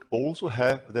states should also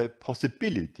have the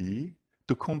possibility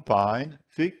to combine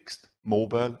fixed,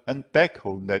 mobile and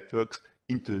backhaul networks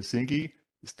into a single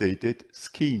stated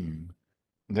scheme.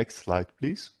 Next slide,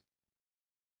 please.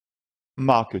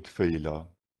 Market failure.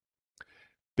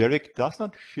 BEREC does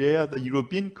not share the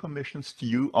European Commission's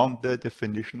view on the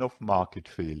definition of market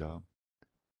failure.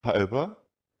 However,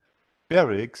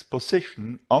 BEREC's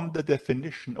position on the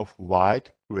definition of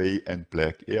white, grey and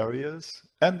black areas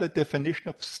and the definition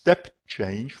of step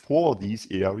change for these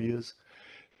areas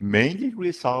mainly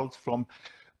results from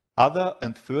other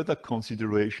and further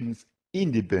considerations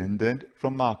independent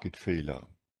from market failure.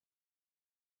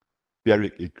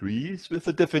 BEREC agrees with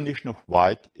the definition of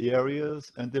white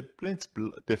areas and the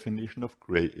principal definition of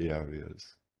grey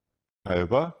areas.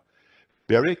 However,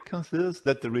 BEREC considers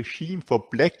that the regime for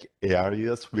black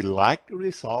areas will likely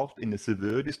result in a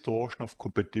severe distortion of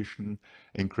competition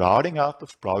and crowding out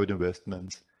of private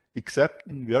investments except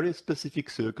in very specific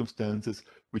circumstances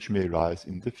which may arise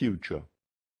in the future.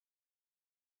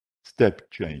 Step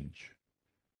change.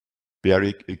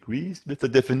 BEREC agrees with the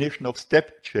definition of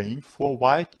step change for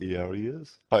wide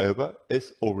areas. However,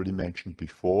 as already mentioned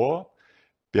before,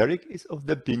 BEREC is of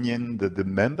the opinion that the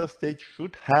member states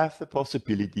should have the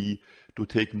possibility to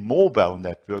take mobile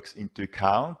networks into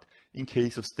account in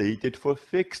case of state aid for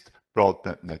fixed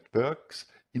broadband networks,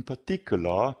 in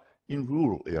particular in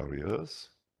rural areas.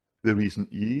 The reason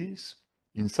is,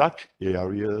 in such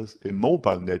areas, a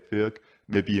mobile network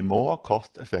may be a more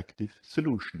cost-effective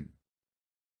solution.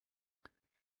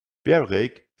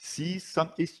 BEREC sees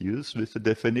some issues with the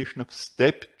definition of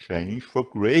step change for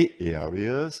gray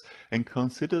areas and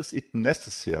considers it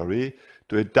necessary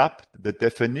to adapt the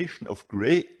definition of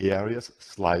gray areas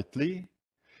slightly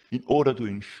in order to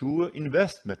ensure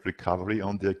investment recovery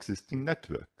on the existing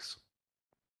networks.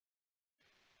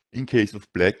 In case of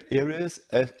black areas,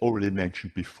 as already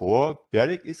mentioned before,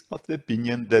 BEREC is of the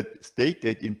opinion that state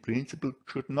aid in principle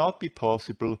should not be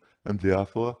possible, and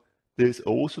therefore there is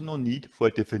also no need for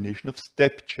a definition of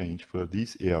step change for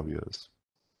these areas.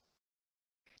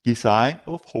 Design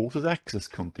of hostess access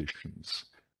conditions.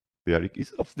 BEREC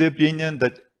is of the opinion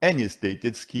that any state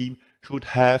aid scheme should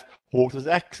have hostess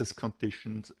access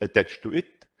conditions attached to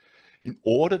it in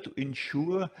order to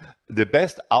ensure the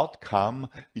best outcome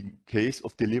in case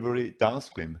of delivery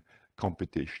downstream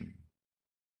competition.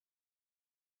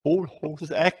 All hostess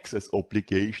access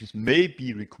obligations may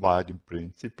be required in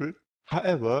principle.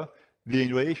 However, the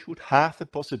NOA should have the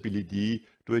possibility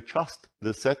to adjust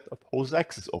the set of hostess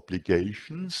access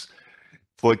obligations,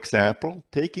 for example,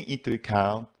 taking into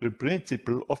account the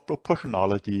principle of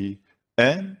proportionality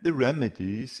and the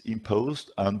remedies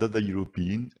imposed under the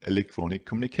European Electronic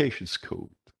Communications Code.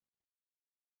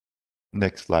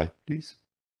 Next slide, please.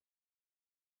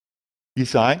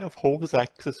 Design of hostess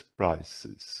access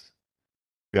prices.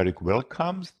 BEREC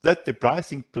welcomes that the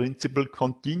pricing principle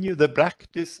continue the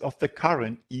practice of the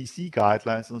current EC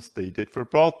guidelines on state aid for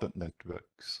broadband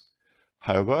networks.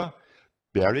 However,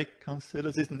 BEREC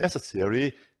considers it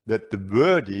necessary that the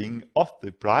wording of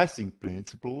the pricing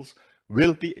principles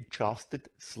will be adjusted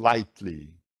slightly.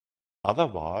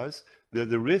 Otherwise, there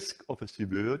is a risk of a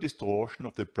severe distortion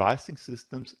of the pricing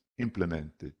systems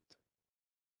implemented.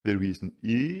 The reason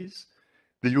is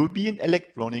the European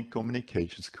Electronic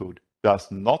Communications Code does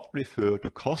not refer to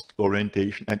cost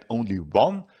orientation and only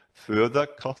one further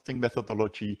costing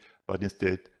methodology, but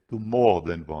instead to more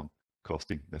than one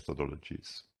costing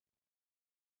methodologies.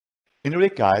 NRA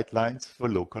guidelines for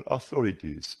local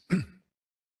authorities.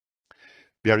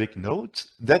 BEREC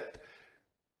notes that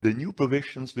the new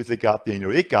provisions with regard to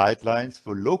NRA guidelines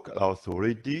for local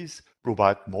authorities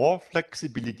provide more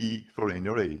flexibility for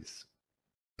NRAs.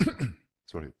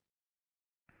 Sorry.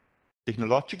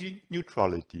 Technological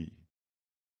neutrality.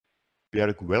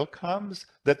 BEREC welcomes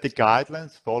that the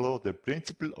guidelines follow the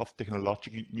principle of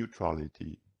technological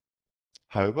neutrality.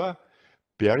 However,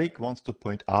 BEREC wants to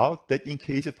point out that in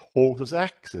case of hostess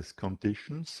access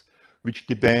conditions, which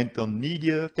depend on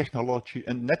media, technology,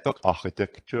 and network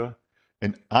architecture,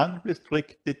 an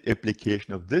unrestricted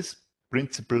application of this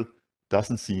principle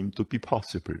doesn't seem to be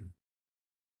possible.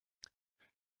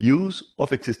 Use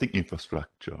of existing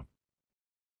infrastructure.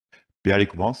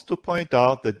 BEREC wants to point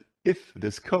out that if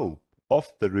the scope of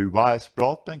the revised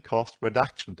Broadband Cost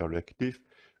Reduction Directive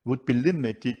would be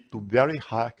limited to very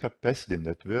high capacity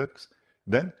networks,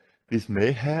 then this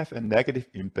may have a negative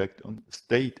impact on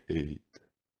state aid.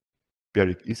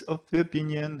 BEREC is of the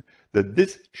opinion that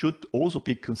this should also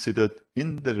be considered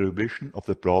in the revision of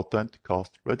the Broadband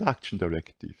Cost Reduction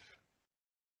Directive.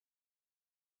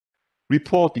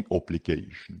 Reporting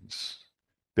obligations.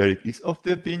 BEREC is of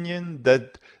the opinion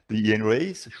that the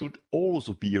NRAs should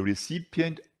also be a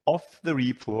recipient of the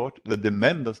report that the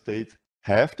member states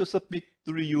have to submit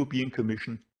to the European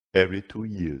Commission every 2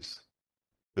 years.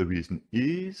 The reason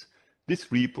is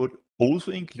this report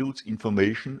also includes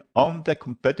information on the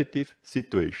competitive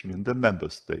situation in the member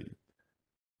state.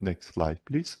 Next slide,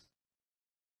 please.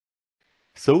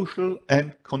 Social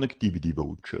and connectivity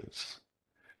vouchers.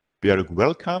 BEREC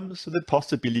welcomes the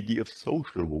possibility of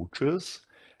social vouchers,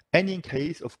 and in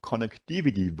case of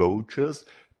connectivity vouchers,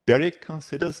 BEREC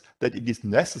considers that it is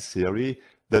necessary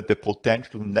that the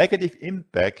potential negative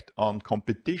impact on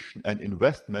competition and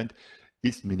investment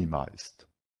is minimized.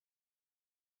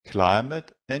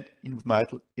 Climate and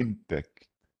environmental impact.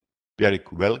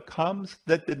 BEREC welcomes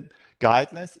that the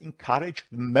guidelines encourage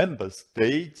member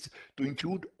states to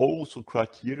include also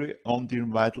criteria on the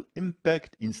environmental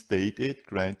impact in state aid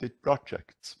granted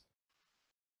projects.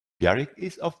 BEREC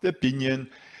is of the opinion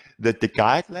that the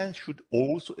guidelines should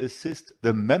also assist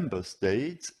the member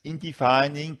states in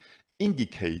defining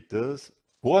indicators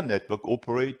for network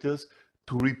operators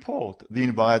to report the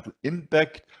environmental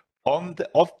impact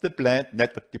of the planned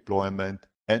network deployment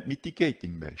and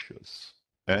mitigating measures.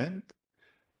 And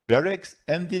BEREC's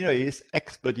and DNOA's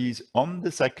expertise on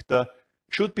the sector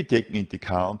should be taken into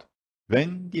account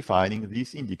when defining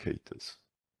these indicators.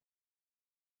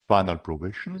 Final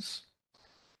provisions.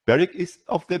 BEREC is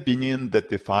of the opinion that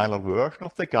the final version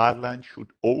of the guidelines should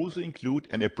also include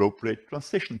an appropriate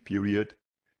transition period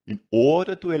in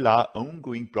order to allow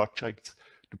ongoing projects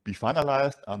to be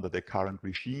finalized under the current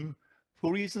regime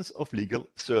for reasons of legal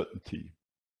certainty.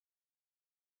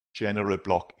 General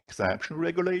block exemption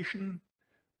regulation.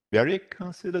 BEREC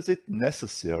considers it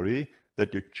necessary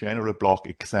that the general block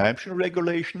exemption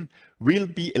regulation will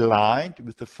be aligned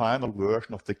with the final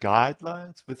version of the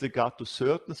guidelines with regard to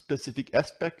certain specific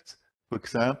aspects, for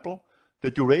example, the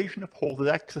duration of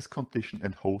hosted access condition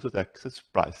and hosted access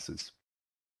prices.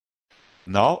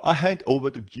 Now I hand over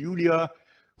to Julia,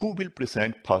 who will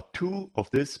present part 2 of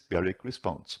this BEREC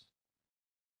response.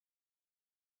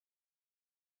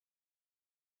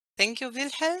 Thank you,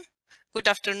 Wilhelm. Good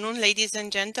afternoon, ladies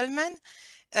and gentlemen.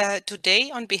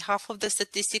 Today, on behalf of the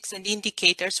Statistics and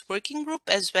Indicators Working Group,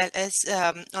 as well as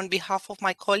on behalf of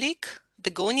my colleague,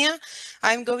 Begonia,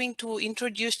 I'm going to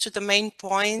introduce to the main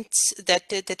points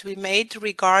that we made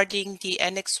regarding the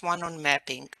Annex 1 on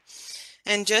mapping.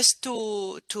 And just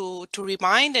to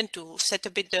remind and to set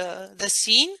a bit the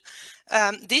scene,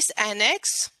 this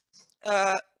annex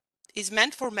is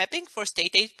meant for mapping for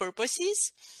state aid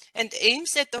purposes and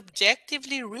aims at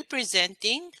objectively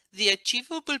representing the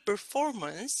achievable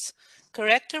performance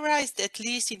characterized at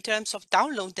least in terms of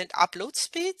download and upload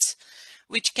speeds,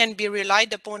 which can be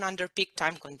relied upon under peak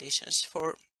time conditions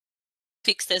for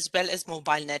fixed as well as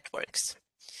mobile networks.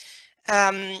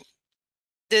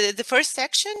 The first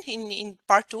section in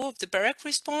part 2 of the BEREC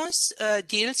response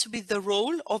deals with the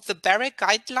role of the BEREC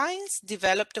guidelines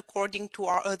developed according to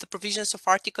the provisions of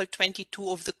Article 22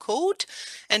 of the Code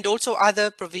and also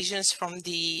other provisions from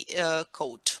the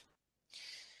Code.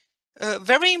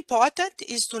 Very important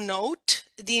is to note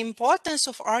the importance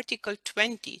of Article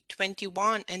 20,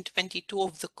 21 and 22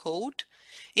 of the Code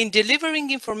in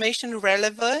delivering information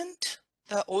relevant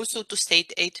also to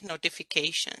state aid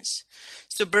notifications.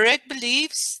 So BEREC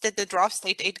believes that the draft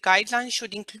state aid guidelines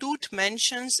should include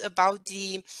mentions about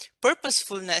the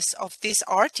purposefulness of these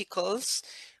articles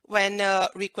when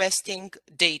requesting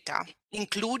data,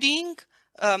 including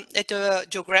at a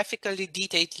geographically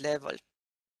detailed level.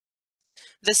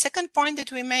 The second point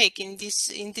that we make in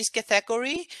this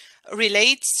category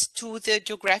relates to the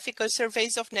geographical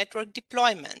surveys of network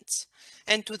deployments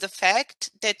and to the fact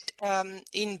that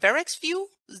in BEREC's view,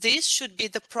 this should be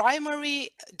the primary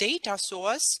data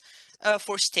source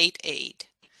for state aid.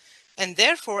 And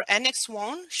therefore, Annex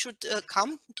 1 should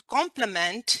come to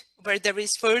complement where there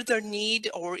is further need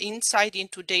or insight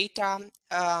into data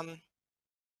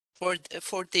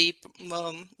for the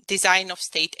design of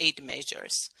state aid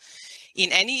measures.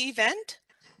 In any event,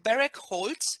 BEREC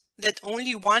holds that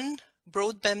only one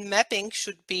broadband mapping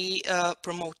should be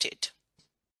promoted.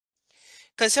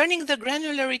 Concerning the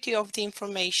granularity of the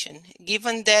information,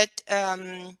 given that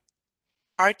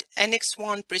Annex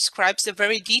 1 prescribes a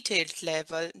very detailed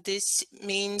level, this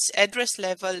means address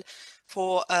level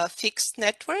for fixed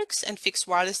networks and fixed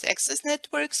wireless access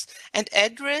networks, and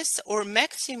address or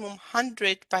maximum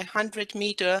 100 by 100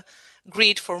 meter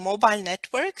grid for mobile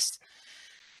networks.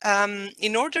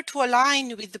 In order to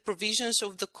align with the provisions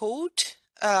of the code,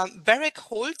 BEREC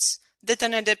holds that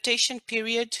an adaptation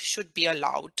period should be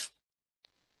allowed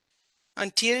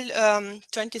until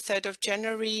 23rd of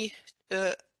January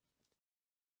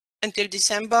until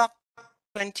December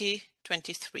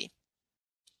 2023.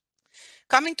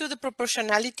 Coming to the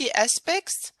proportionality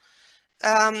aspects,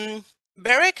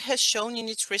 BEREC has shown in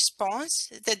its response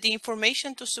that the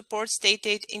information to support state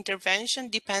aid intervention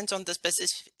depends on the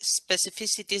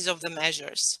specificities of the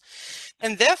measures.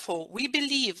 And therefore, we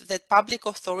believe that public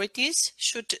authorities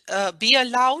should be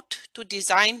allowed to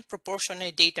design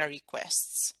proportionate data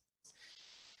requests.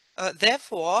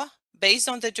 Therefore, based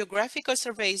on the geographical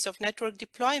surveys of network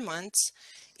deployments,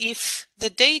 if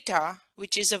the data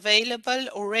which is available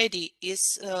already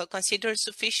is considered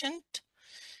sufficient,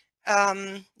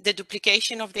 the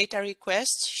duplication of data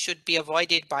requests should be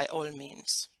avoided by all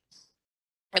means.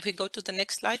 If we go to the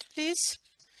next slide, please.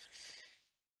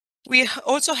 We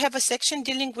also have a section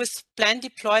dealing with planned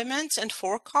deployments and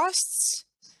forecasts.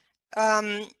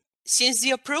 Since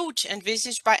the approach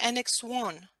envisaged by Annex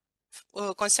 1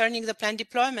 concerning the planned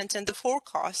deployment and the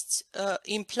forecasts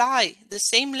imply the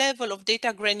same level of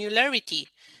data granularity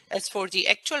as for the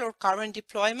actual or current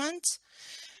deployment,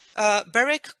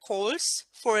 BEREC calls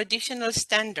for additional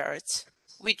standards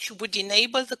which would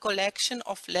enable the collection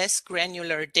of less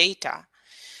granular data,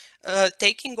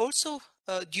 taking also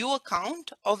due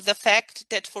account of the fact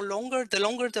that the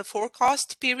longer the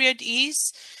forecast period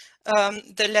is,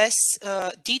 the less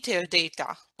detailed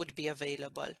data would be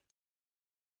available.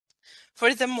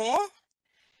 Furthermore,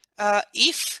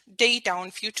 if data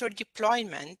on future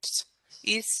deployments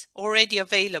is already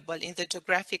available in the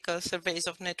geographical surveys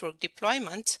of network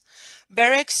deployment,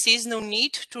 BEREC sees no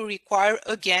need to require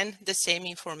again the same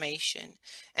information.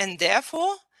 And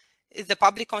therefore, the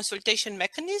public consultation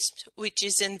mechanism, which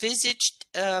is envisaged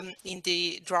in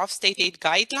the draft state aid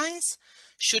guidelines,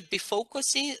 should be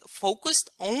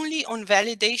focused only on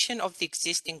validation of the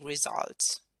existing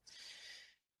results.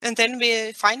 And then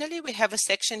finally, we have a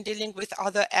section dealing with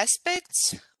other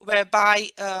aspects,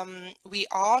 whereby we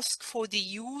ask for the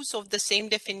use of the same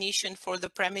definition for the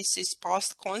premises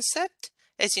passed concept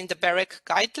as in the BEREC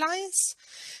guidelines.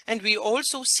 And we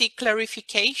also seek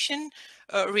clarification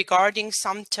regarding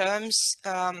some terms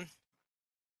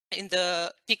in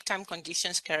the peak time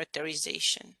conditions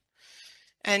characterization.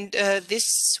 And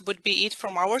this would be it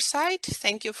from our side.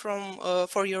 Thank you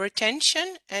for your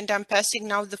attention. And I'm passing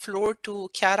now the floor to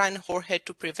Chiara and Jorge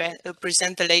to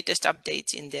present the latest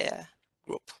updates in their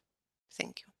group.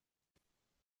 Thank you.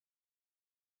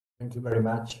 Thank you very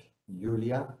much,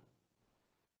 Julia.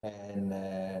 And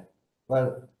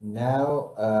well,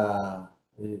 now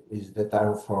is the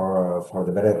time for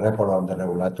the BEREC report on the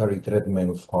regulatory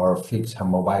treatment for fixed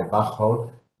and mobile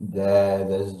backhaul.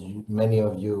 As many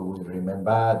of you will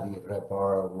remember, the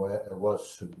report was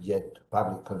subject to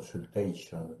public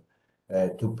consultation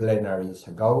 2 plenaries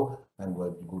ago, and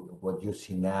what you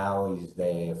see now is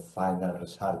the final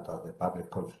result of the public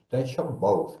consultation,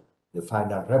 both the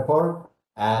final report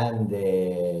and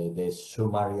the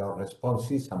summary of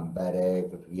responses and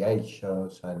BEREC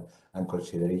reactions and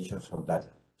considerations of that.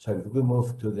 So if we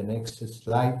move to the next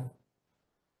slide.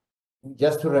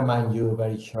 Just to remind you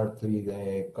very shortly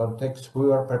the context, we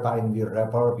were preparing the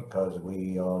report because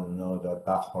we all know that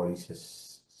backhaul is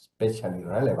especially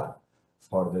relevant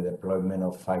for the deployment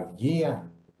of 5G, and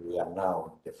we are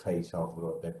now in the phase of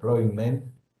deployment,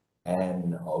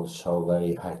 and also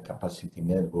very high capacity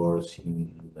networks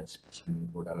especially in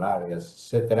rural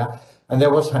areas, etc. And there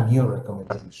was a new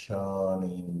recommendation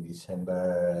in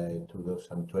December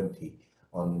 2020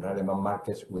 on relevant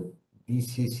markets with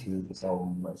these issues,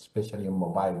 especially on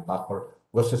mobile backhaul,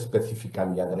 was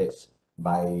specifically addressed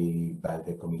by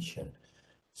the Commission.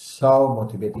 So,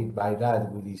 motivated by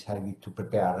that, we decided to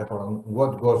prepare a report on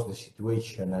what was the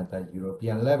situation at a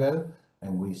European level,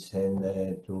 and we sent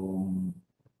 2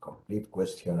 complete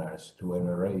questionnaires to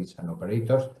NRAs and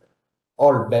operators.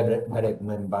 All BEREC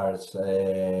members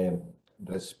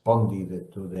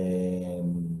responded to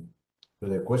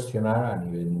the questionnaire,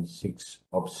 and even 6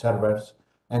 observers.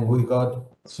 And we got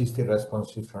 60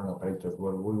 responses from operators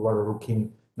where we were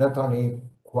looking not only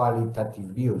qualitative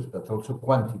views, but also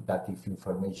quantitative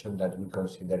information that we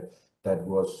consider that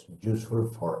was useful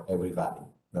for everybody,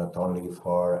 not only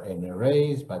for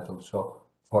NRAs, but also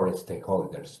for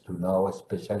stakeholders to know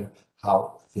especially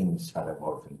how things are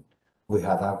evolving. We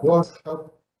had a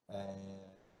workshop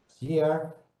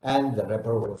here, and the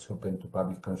report was open to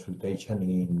public consultation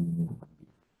in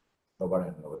October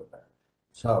and November.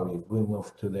 So if we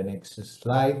move to the next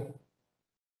slide,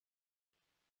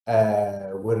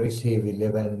 we received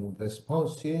 11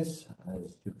 responses.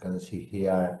 As you can see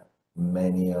here,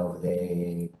 many of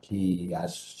the key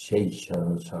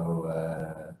associations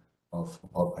of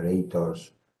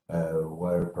operators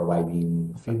were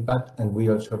providing feedback, and we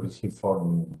also received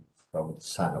from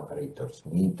some operators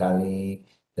in Italy,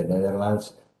 the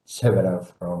Netherlands, several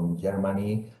from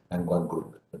Germany, and 1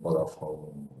 group, the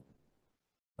Vodafone.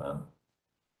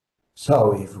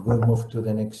 So if we move to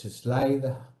the next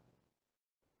slide,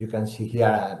 you can see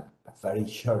here a very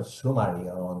short summary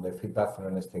on the feedback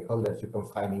from the stakeholders. You can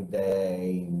find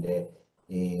it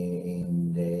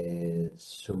in the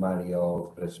summary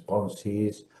of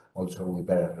responses, also with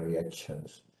BEREC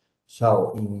reactions.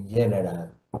 So in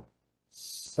general,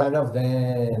 some of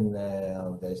them,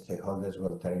 the stakeholders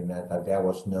were telling us that there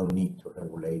was no need to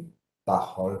regulate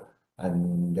backhaul,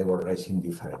 and they were raising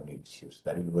different issues,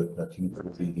 that it was not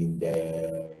included in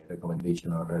the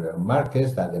recommendation of relevant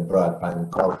markets, that the broadband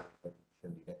directive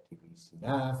is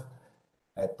enough,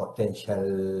 a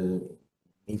potential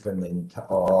development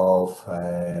of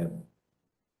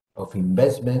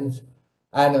investments,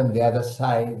 and on the other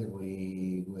side,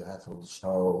 we we have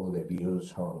also the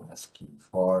views on asking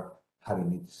for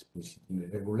having it explicitly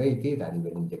regulated, and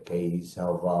even in the case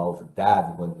of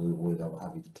that, when we don't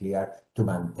have it clear, to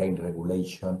maintain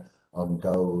regulation on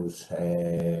those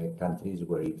countries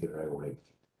where it is regulated.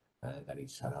 That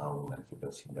is around, as you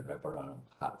can see in the report, around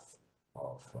half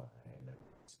of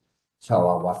So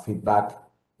our feedback,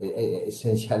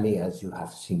 essentially, as you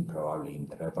have seen probably in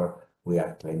the report, we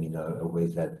are claiming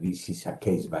always that this is a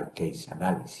case-by-case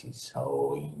analysis.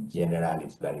 So in general,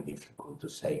 it's very difficult to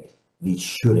say this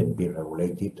shouldn't be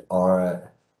regulated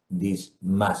or this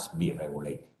must be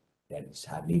regulated. There is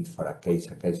a need for a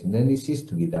case-by-case analysis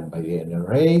to be done by the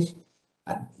NRAs,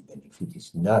 and even if it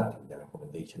is not in the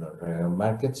recommendation of regular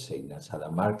markets, same as other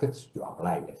markets, you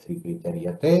apply the 3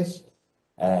 criteria test.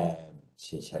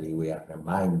 Essentially, we are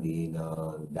reminding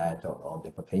that on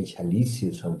the potential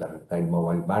issues on the retail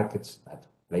mobile markets, that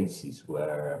places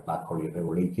where backhaul is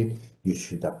regulated, you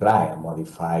should apply a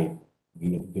modified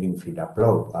greenfield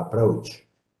approach.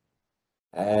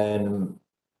 And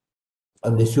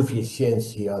on the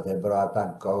sufficiency of the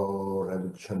broadband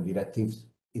co-reduction directives,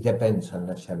 it depends on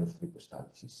national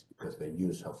circumstances because the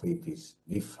use of it is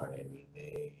different in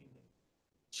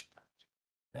each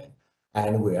country.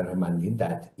 And we are reminding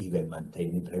that even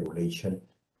maintaining regulation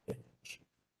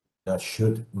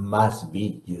must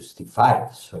be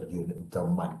justified, so you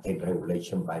don't maintain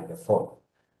regulation by default.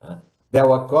 There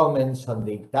were comments on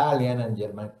the Italian and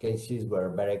German cases where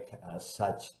BEREC as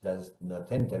such does not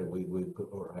enter. We could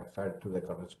refer to the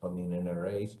corresponding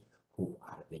NRAs who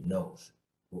are the no's,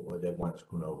 who are the ones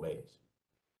who know best.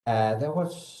 There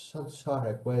was also a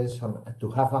request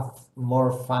to have a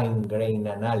more fine-grained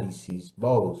analysis,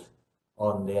 both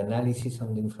on the analysis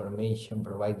on the information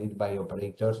provided by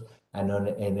operators and on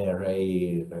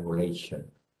NRA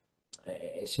regulation.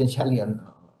 Essentially, on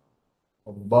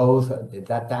both the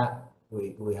data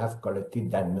we have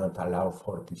collected that not allow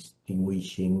for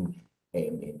distinguishing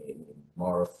in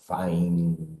more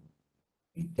fine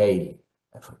detail.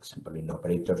 For example, in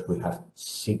operators we have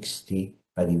 60,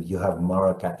 but if you have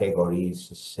more categories,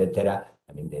 etc.,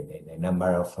 I mean the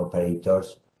number of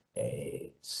operators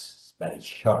is very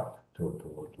short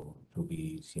to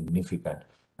be significant.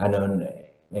 And on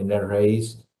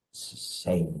NRAs,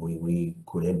 same, we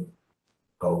couldn't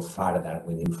go further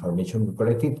with information we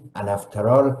collected. And after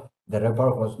all, the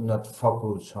report was not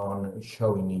focused on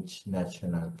showing each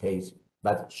national case,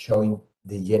 but showing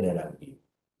the general view.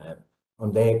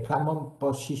 On the common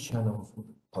position of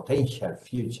potential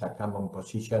future common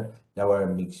position, there were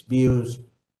mixed views.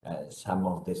 Some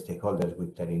of the stakeholders were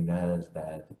telling us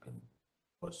that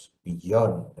was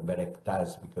beyond the BEREC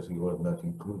task because it was not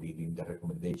included in the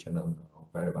recommendation on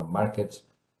relevant markets.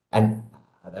 And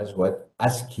that's what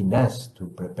asking us to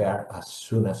prepare as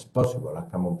soon as possible a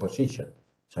common position.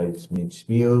 So it's mixed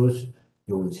views.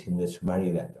 You will see in the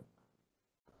summary that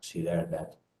consider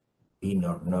that being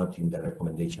or not in the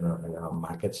recommendation of relevant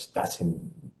markets doesn't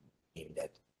mean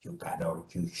that you can or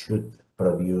you should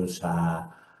produce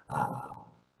a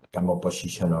common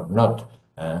position or not.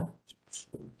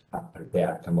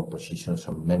 Prepare common positions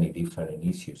on many different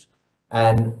issues.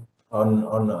 And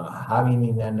on having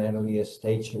in an early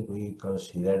stage, we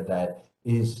consider that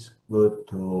it's good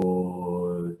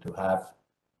to have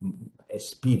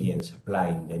experience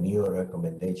applying the new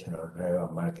recommendation on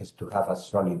relevant markets to have a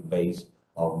solid base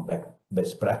of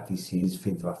best practices,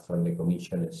 feedback from the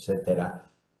Commission, etc.,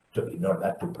 in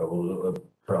order to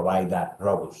provide that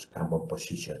robust common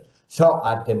position. So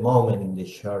at the moment, in the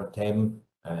short term,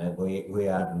 we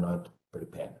are not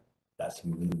prepared.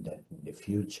 Doesn't mean that in the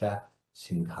future,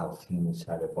 seeing how things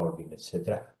are evolving,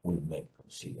 etc., we may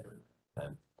consider.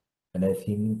 And I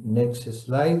think next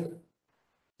slide.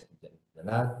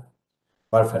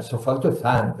 Well, first of all, to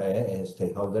thank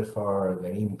stakeholders for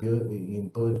their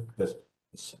input because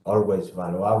it's always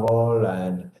valuable,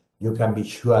 and you can be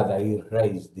sure that it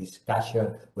raised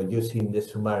discussion when you see in the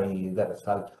summary the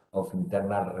result of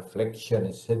internal reflection,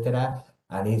 etc.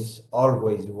 And it's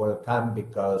always welcome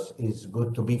because it's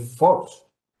good to be forced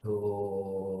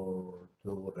to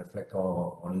reflect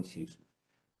on issues.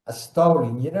 As told,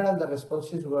 in general, the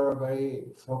responses were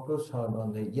very focused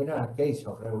on the general case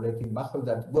of regulating backhaul.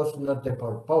 That was not the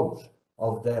purpose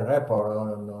of the report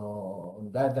on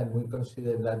that, and we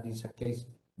consider that is a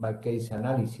case-by-case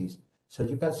analysis. So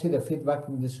you can see the feedback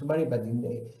in the summary, but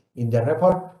in the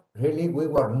report, really, we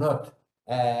were not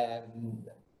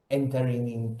entering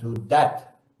into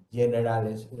that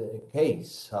general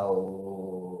case.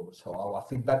 So our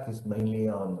feedback is mainly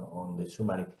on the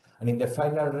summary. And in the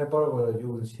final report, what you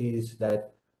will see is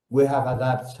that we have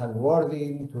adapted some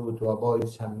wording to avoid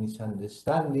some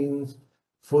misunderstandings.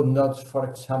 footnotes, for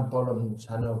example, on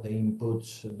some of the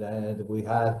inputs that we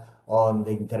had on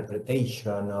the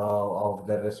interpretation of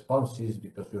the responses,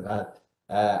 because you had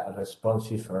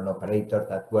responses from operators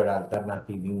that were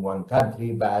alternative in one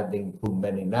country, but the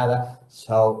incumbent in another.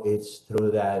 So it's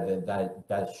true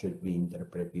that should be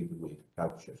interpreted with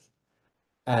caution.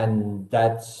 And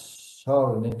that's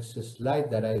all. Next slide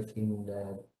that I think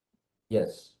that,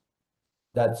 yes,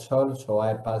 that's all. So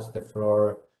I pass the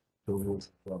floor to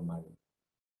Mari.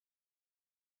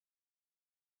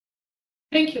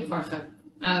 Thank you, Jorge,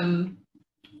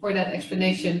 for that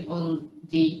explanation on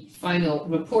the final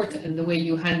report and the way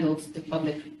you handled the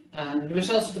public, the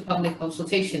results of the public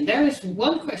consultation. There is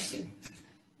one question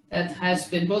that has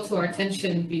been brought to our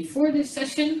attention before this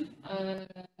session.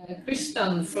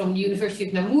 Kristan from the University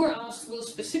of Namur asked, will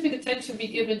specific attention be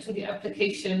given to the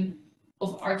application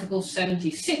of Article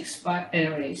 76 by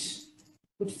NRAs?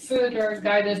 Would further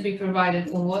guidance be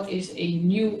provided on what is a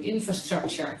new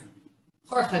infrastructure?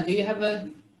 Jorge, do you have a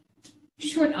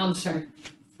short answer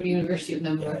for the University of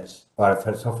Namur? Yes. Well,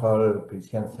 first of all,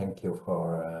 Christian, thank you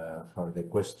for the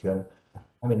question.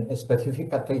 I mean,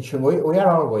 specific attention, we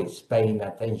are always paying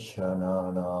attention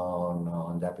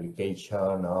on the application,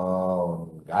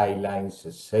 on guidelines,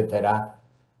 etc.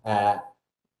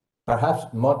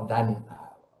 Perhaps more than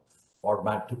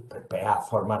format to prepare a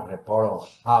formal report on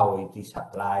how it is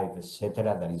applied,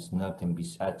 etc. That is not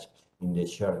envisaged in the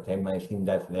short term. I think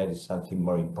that there is something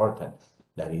more important.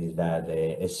 That is that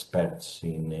the experts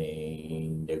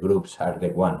in the groups are the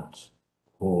ones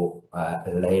who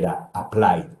later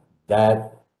applied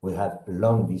that. We had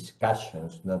long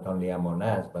discussions, not only among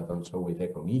us, but also with the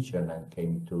Commission, and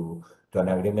came to an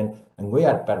agreement. And we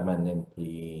are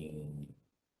permanently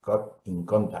in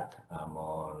contact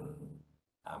among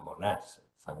us.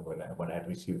 When I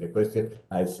received the question,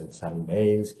 I sent some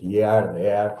emails here,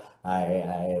 there.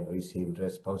 I received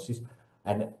responses,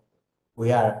 and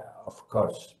we are, of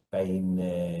course, paying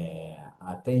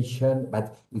attention.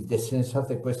 But if the sense of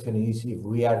the question is if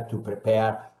we are to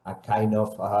prepare a kind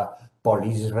of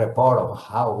police report on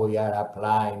how we are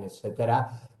applying, etc.,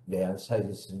 the answer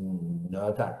is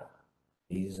not,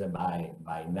 is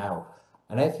by now.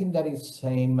 And I think that is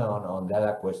same on the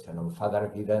other question, on further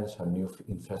guidance on new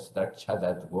infrastructure,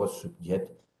 that was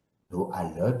subject to a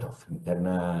lot of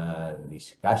internal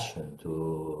discussion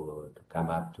to come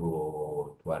up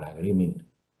to an agreement.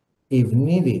 If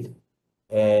needed,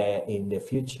 in the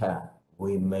future,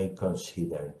 we may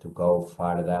consider to go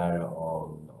further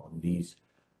on this.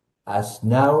 As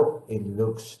now, it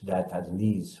looks that at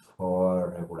least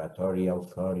for regulatory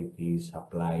authorities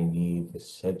applying it,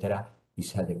 etc.,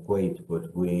 is adequate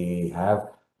what we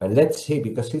have. But let's see,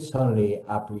 because it's only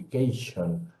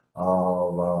application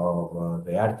of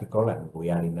the article, and we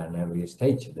are in an early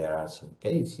stage. There are some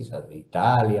cases at the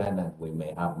Italian, and we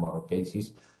may have more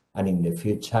cases. And in the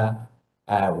future,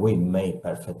 we may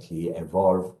perfectly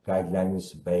evolve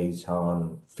guidelines based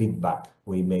on feedback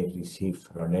we may receive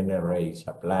from NRAs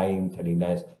applying, telling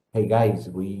us, hey guys,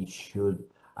 we should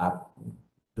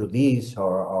do this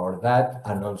or that,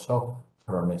 and also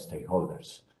from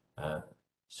stakeholders.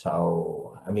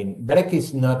 So, I mean, BEREC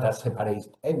is not a separate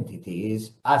entity,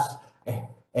 it's us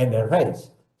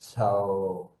NRAs.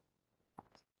 So,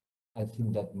 I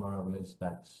think that more or less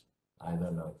that's, I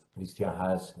don't know if Christian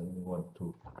has want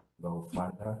to go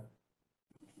further.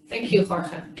 Thank you,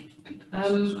 Jorge.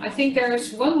 I think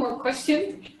there's one more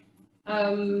question.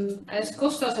 As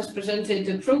Kostas has presented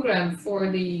the program for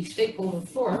the stakeholder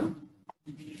forum,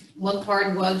 one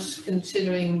part was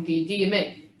considering the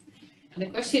DMA. And the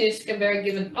question is, can BEREC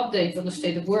give an update on the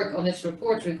state of work on its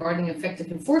report regarding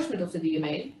effective enforcement of the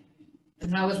DMA?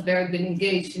 And how has BEREC been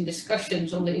engaged in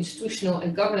discussions on the institutional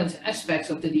and governance aspects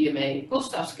of the DMA?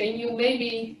 Kostas, can you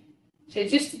maybe say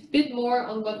just a bit more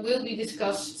on what will be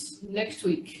discussed next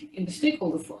week in the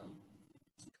stakeholder forum?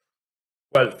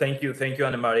 Well, thank you,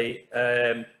 Anne-Marie.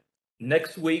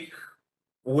 Next week,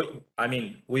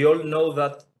 we all know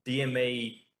that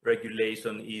DMA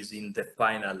regulation is in the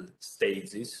final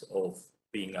stages of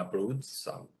being approved.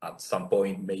 So at some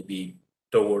point, maybe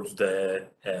towards the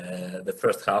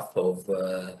first half of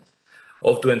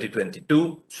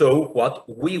 2022. So what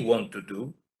we want to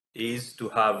do is to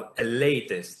have a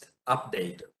latest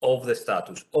update of the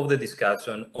status of the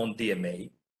discussion on DMA,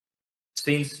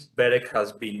 since BEREC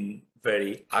has been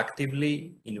very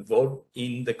actively involved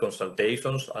in the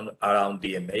consultations around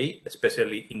DMA,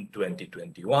 especially in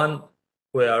 2021,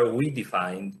 where we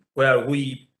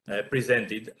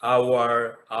presented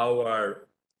our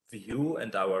view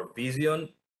and our vision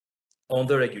on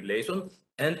the regulation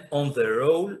and on the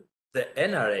role the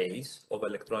NRAs of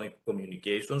electronic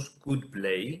communications could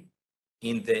play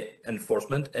in the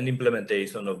enforcement and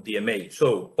implementation of DMA.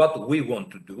 So what we want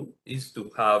to do is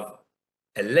to have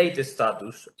a latest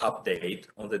status update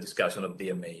on the discussion of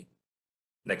DMA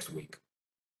next week.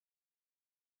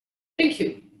 Thank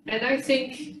you. And I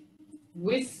think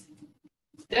with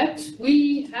that,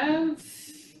 we have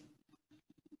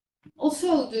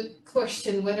also the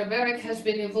question whether BEREC has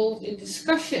been involved in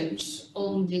discussions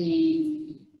on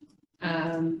the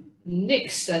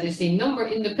NICs, that is the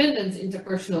number-independent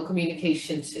interpersonal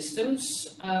communication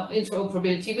systems,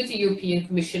 interoperability with the European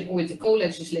Commission or with the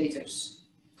co-legislators.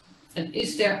 And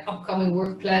is there upcoming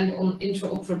work planned on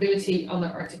interoperability under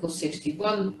Article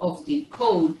 61 of the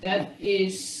Code? That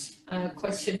is a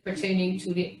question pertaining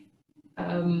to the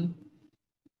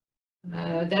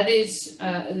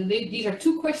these are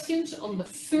two questions. On the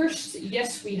first,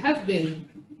 yes, we have been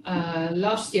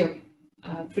last year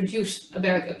produced a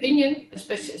BEREC opinion,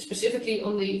 specifically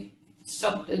on the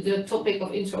topic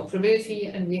of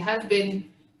interoperability, and we have been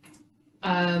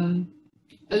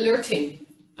alerting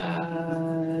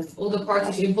all the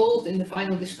parties involved in the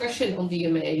final discussion on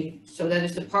DMA, so that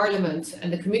is the Parliament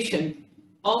and the Commission,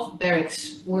 of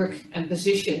BEREC's work and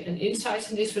position and insights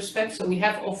in this respect. So we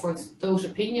have offered those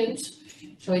opinions.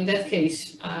 So in that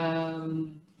case,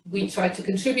 we try to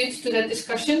contribute to that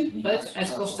discussion, but as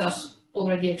Kostas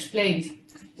already explained,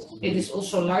 it is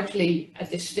also largely at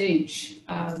this stage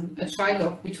a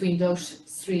trilogue between those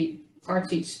three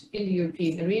parties in the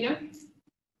European arena.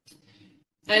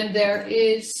 And there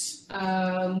is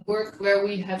work where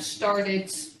we have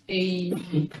started a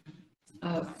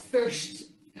first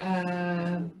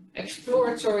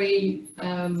exploratory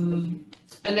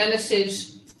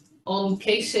analysis on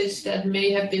cases that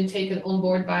may have been taken on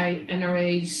board by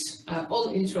NRAs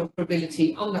on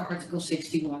interoperability under Article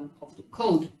 61 of the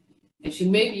Code. As you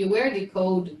may be aware, the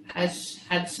Code has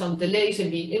had some delays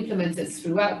in being implemented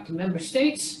throughout the Member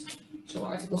States. So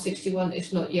Article 61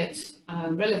 is not yet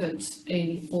relevant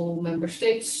in all Member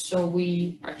States. So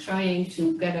we are trying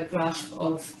to get a grasp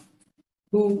of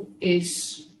who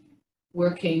is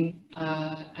working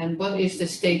and what is the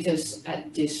status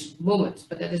at this moment.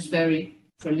 But that is very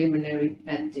preliminary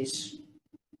at this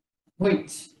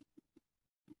point.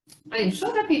 I am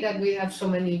so happy that we have so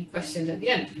many questions at the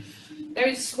end. There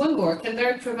is one more. Can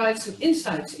BEREC provide some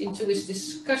insights into its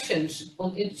discussions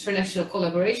on international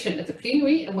collaboration at the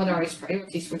plenary and what are its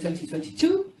priorities for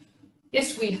 2022?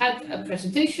 Yes, we had a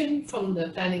presentation from the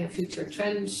Planning and Future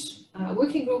Trends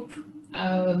working group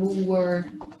who were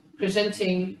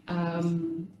presenting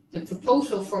the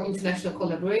proposal for international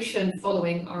collaboration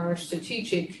following our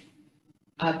strategic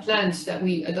plans that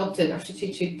we adopted, our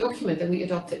strategic document that we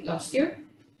adopted last year.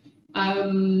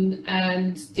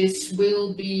 And this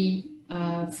will be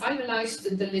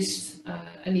finalized, the list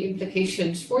and the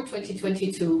implications for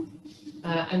 2022,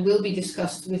 and will be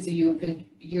discussed with the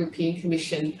European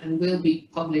Commission and will be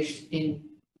published in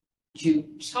due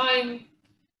time.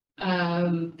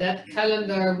 That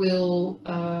calendar will,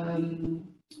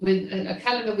 with a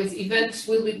calendar with events,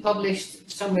 will be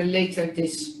published somewhere later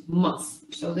this month.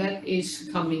 So that is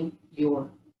coming your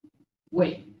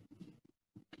way.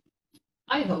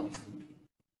 I hope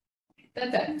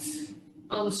that that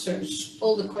answers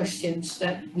all the questions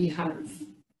that we have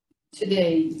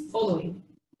today following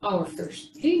our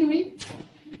first plenary,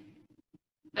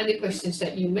 and the questions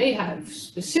that you may have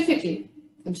specifically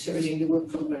concerning the work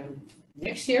program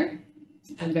next year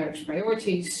and BEREC's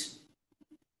priorities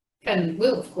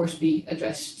will of course be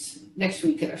addressed next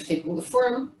week at our stakeholder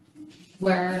forum,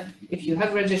 where if you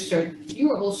have registered,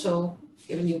 you are also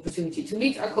given the opportunity to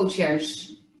meet our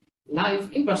co-chairs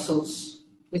live in Brussels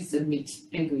with the meet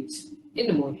and greet in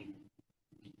the morning.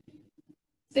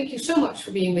 Thank you so much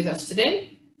for being with us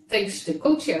today. Thanks to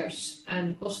co-chairs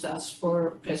and Kostas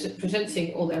for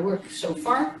presenting all their work so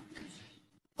far.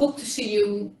 Hope to see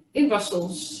you in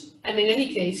Brussels and in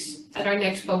any case at our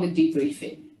next public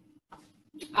debriefing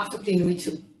after plenary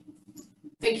 2.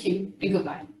 Thank you and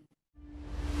goodbye.